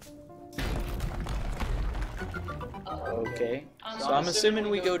 Morrow! Okay. So I'm assuming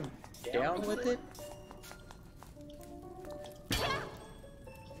we go down with it?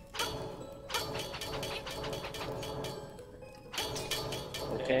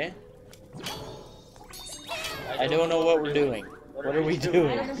 Okay. I don't know what we're doing. What are we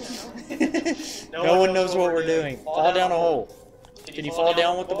doing? No one knows what we're doing. Fall down a hole. Can you fall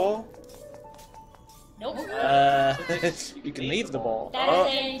down with the ball? Nope. You can leave the ball. That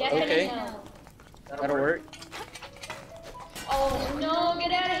is a definite okay. no. That'll work. Oh no,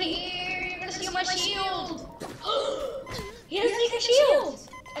 get out of here! You're gonna steal my shield! He doesn't take a shield!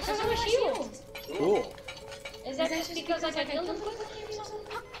 I took my shield! Cool. Is that just because like I killed him quickly or something?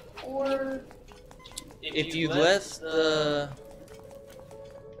 Or... If you left the...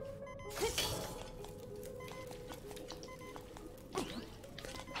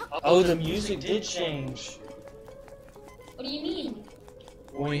 Oh, the music did change. What do you mean?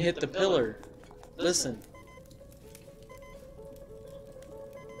 When we hit the pillar. Listen.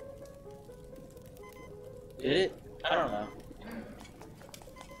 Did it? I don't know.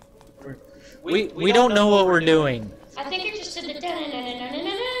 We don't know what we're doing. I think it just did the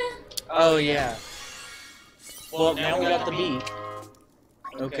da-na-na-na-na-na-na. Oh yeah. Well, now we got the beat.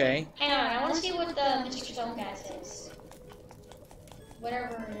 Okay. Hang on, I want to see what the Mr. Stone guy says.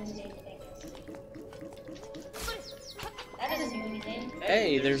 Whatever his name is. That doesn't do anything.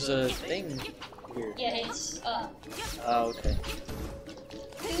 Hey, there's a thing here. Yeah, it's Oh, okay.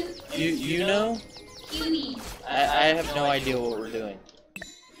 You know? Huey. I have no idea what we're doing.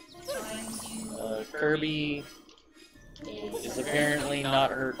 Kirby is apparently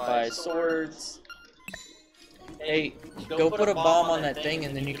not hurt by swords. Hey, go put a bomb on that thing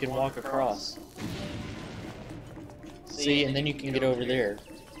and then you can walk across. See, and then you can get over there.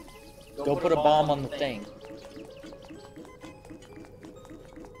 Go put a bomb on the thing.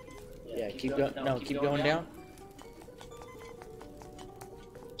 Yeah, keep going. No, keep going down.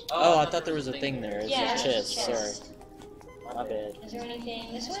 Oh, I thought there was a thing there. It's Yeah, a chest. Sorry. My bad. Is there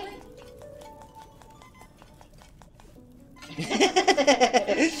anything this way?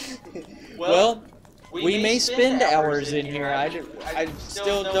 Well, we may spend hours in here. I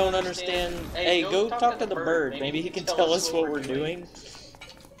still don't understand. Hey, go talk to the bird. Maybe he can tell us what we're doing.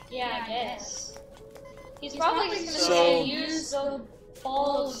 Yeah, I guess. He's probably just gonna say use the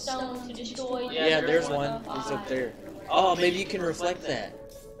ball of stone to destroy. Yeah, there's one. He's up there. Oh, maybe you can reflect that.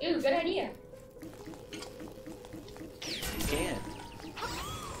 Ooh, good idea. You can.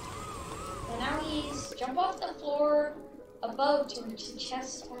 Well, now he's jump off the floor above to reach the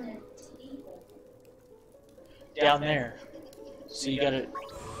chest on the table. Down there. So you gotta.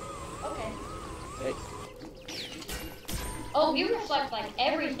 Okay. Hey. Oh, we reflect like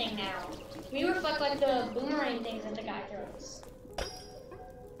everything now. We reflect like the boomerang things that the guy throws.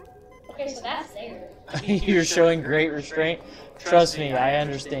 Okay, so that's there. You're showing great restraint. Trust me, I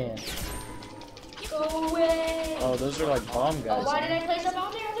understand. Go away. Oh, those are like bomb guys. Oh, why did I place a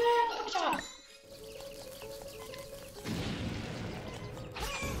bomb there? Hook shot.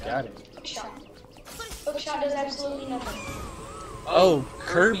 Got it. Hook shot. Hook shot does absolutely nothing. Oh,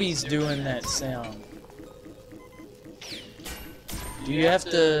 Kirby's doing that sound. Do you have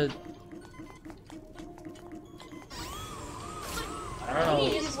to... I don't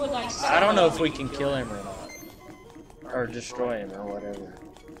know. I don't know if we can kill him or not. Or destroy him or whatever.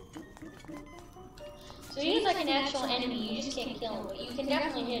 So he's like an actual enemy, you just can't kill him, but you can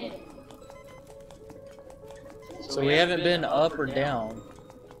definitely hit him. So we haven't been up or down.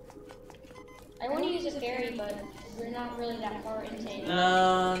 I want to use a fairy, but we're not really that far into it.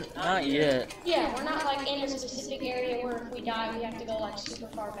 No, not yet. Yeah, we're not like in a specific area where if we die, we have to go like super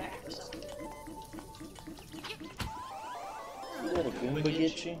far back or something. Did a Goomba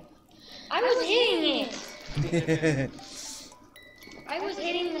get you? I was hitting it! I was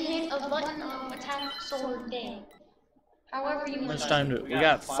hitting the hit of button of attack sword thing. However you How much time do we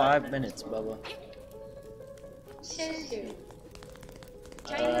got? 5 minutes, Bubba. Says who?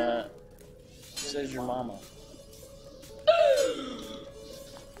 Says your mama.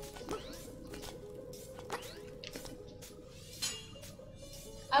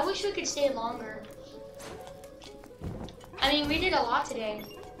 I wish we could stay longer. I mean, we did a lot today.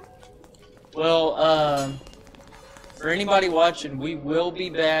 Well, for anybody watching, we will be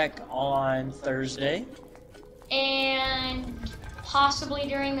back on Thursday. And possibly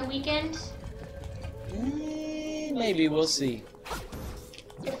during the weekend. Maybe, we'll see.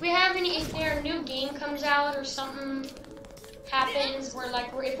 If we have if there a new game comes out or something happens,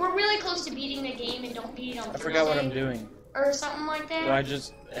 if we're really close to beating the game and don't beat it on I forgot what I'm Thursday doing. or something like that.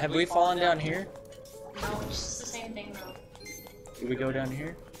 Have we fallen down here? No, it's just the same thing though. Did we go down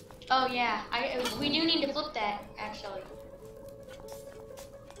here? Oh yeah, we do need to flip that actually.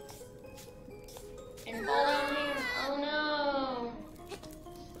 And fall down here. Oh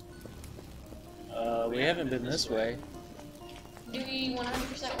no. We haven't been this way. Do we 100% want to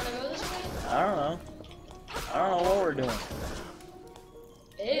go this way? I don't know. I don't know what we're doing.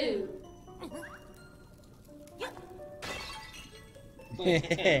 Ew.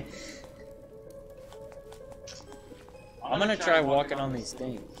 I'm gonna try walking on these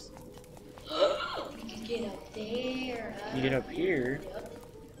things. We can get up there. You get up here. Yep.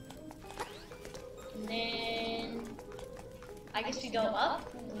 And then I guess we go up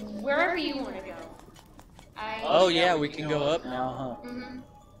wherever you want to go. Oh yeah, we can go up now, huh? Mm-hmm.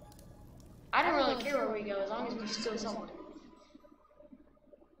 I don't really care where we go as long as we just go somewhere.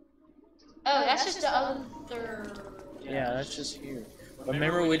 Oh, that's just the other. Yeah, that's just here. But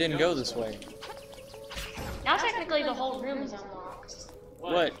remember, we didn't go this way. Now technically the whole room is unlocked.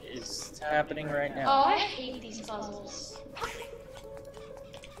 What is happening right now? Oh, I hate these puzzles.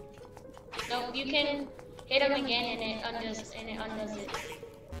 Nope, you can hit them again and it undoes it.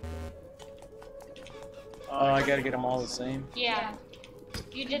 Oh, I gotta get them all the same. Yeah,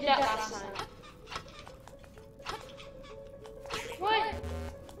 you did that last time. What?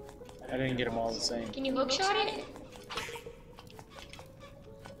 I didn't get them all the same. Can you hookshot it?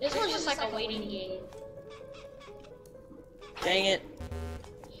 This one's just like a waiting game. Dang it.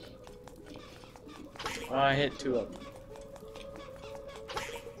 Oh, I hit 2 of them.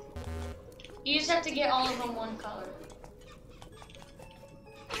 You just have to get all of them one color.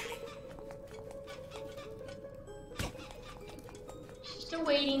 Just a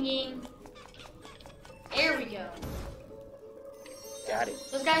waiting game. There we go. Got it.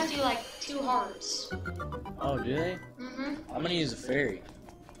 Those guys do like 2 hearts. Oh, do they? Mm-hmm. I'm gonna use a fairy.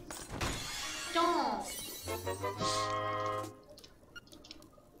 Don't.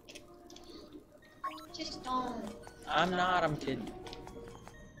 Just don't. I'm not, I'm kidding.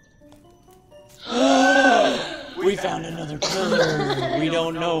 We found another pillar. We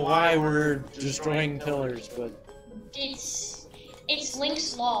don't know why we're destroying pillars, but It's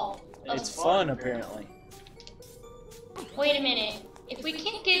Link's Law. it's fun apparently. Wait a minute. If we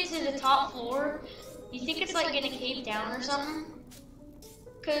can't get to the top floor, you think it's like gonna cave down or something?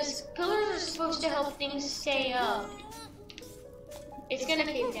 Because pillars are supposed to help things stay up. It's gonna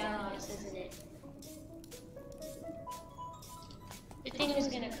cave down on us, isn't it? The thing is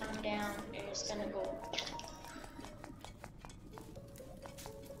gonna come down and it's gonna go.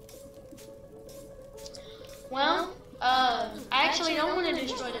 Well, I actually don't want to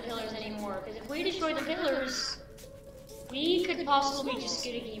destroy the pillars anymore, because if we destroy the pillars, we could possibly just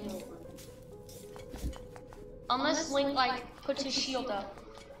get a game over. Unless Link, like, puts his shield up,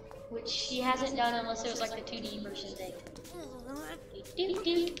 which he hasn't done unless it was, like, the 2D version thing.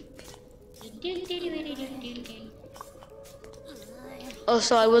 Oh,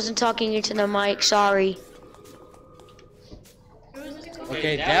 so I wasn't talking into the mic, sorry.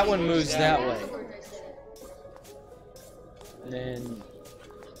 Okay, that one moves that way. And then,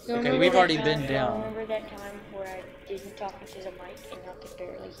 okay, we've already been down. Remember that time where I didn't talk into the mic and I could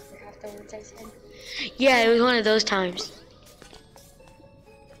barely hear half the words I said? Yeah, it was one of those times.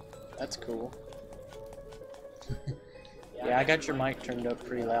 That's cool. Yeah, I got your mic turned up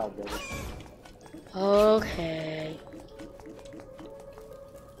pretty loud, brother. Okay.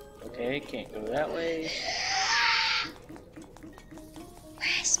 Okay, can't go that way.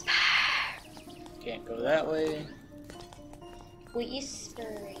 Whisper. Can't go that way. Whisper.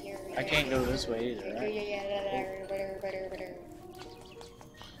 I can't go this way either, right?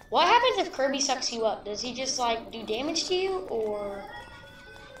 What happens if Kirby sucks you up? Does he just like do damage to you, or?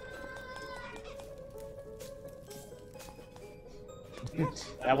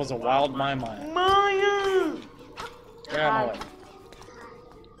 That was a wild Maya. Maya! Get out of my way.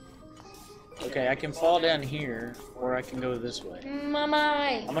 Okay, I can fall down here, or I can go this way.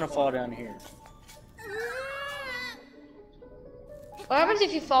 Mama! I'm gonna fall down here. What happens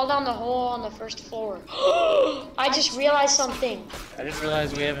if you fall down the hole on the first floor? I just realized something. I just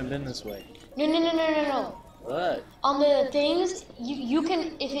realized we haven't been this way. No. What? On the things, you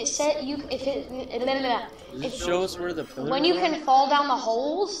can, if it set, Show us where the pillars when you are? can fall down the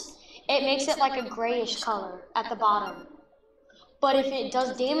holes, it makes it like a grayish color at the bottom. But if it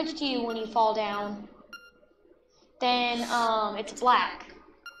does damage to you when you fall down, then it's black.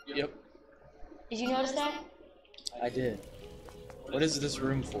 Yep. Did you notice that? I did. What is this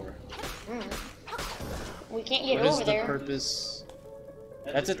room for? We can't get What is over the there. purpose?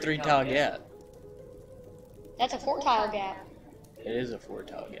 That's a 3-tile gap. That's a 4-tile gap. It is a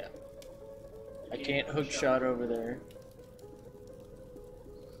 4-tile gap. I can't hook shot over there.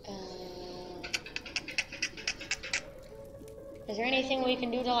 Is there anything we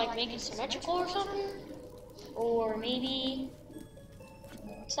can do to like make it symmetrical or something? Or maybe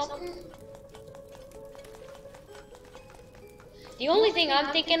something? The only thing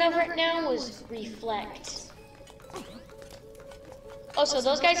I'm thinking of right now was reflect. Oh, so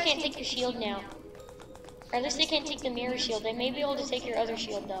those guys can't take your shield now. Or at least they can't take the mirror shield. They may be able to take your other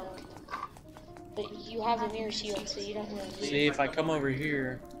shield though. But you have the mirror shield, so you don't really need it. See, if I come over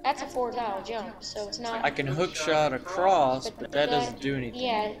here, That's a 4-tile jump, so it's not... I can hook shot across, but that doesn't do anything.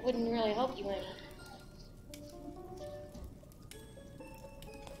 Yeah, it wouldn't really help you any.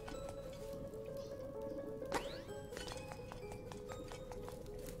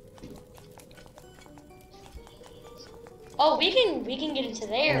 Oh, we can get into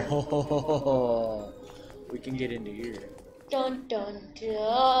there. Oh, we can get into here. Dun dun dun.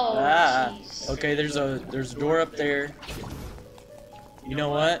 Ah, Jeez. okay. There's a door up there. You know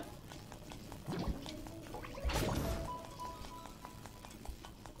what?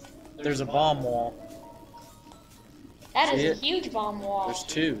 There's a bomb wall. That See is it? a huge bomb wall. There's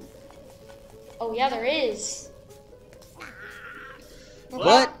 2. Oh yeah, there is.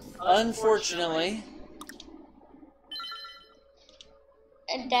 But unfortunately,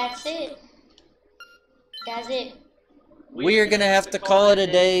 And that's it. That's it. we are gonna have to call it a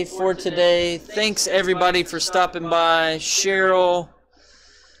day for today. Thanks everybody for stopping by. Cheryl,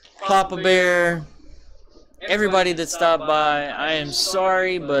 Papa Bear, everybody that stopped by. I am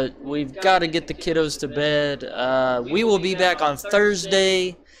sorry, but we've got to get the kiddos to bed. We will be back on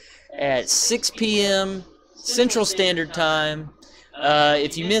Thursday at 6 p.m. Central Standard Time.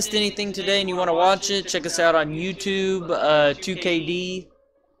 If you missed anything today and you want to watch it, check us out on YouTube, 2KD.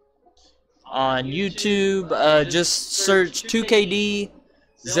 On YouTube, just search 2KD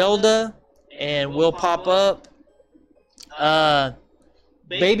Zelda and we'll pop up.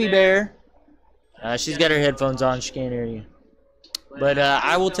 Baby Bear, she's got her headphones on, she can't hear you. But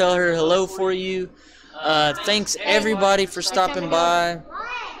I will tell her hello for you. Thanks everybody for stopping by.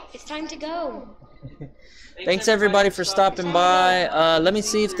 It's time to go. Thanks everybody for stopping by. Let me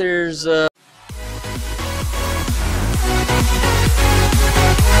see if there's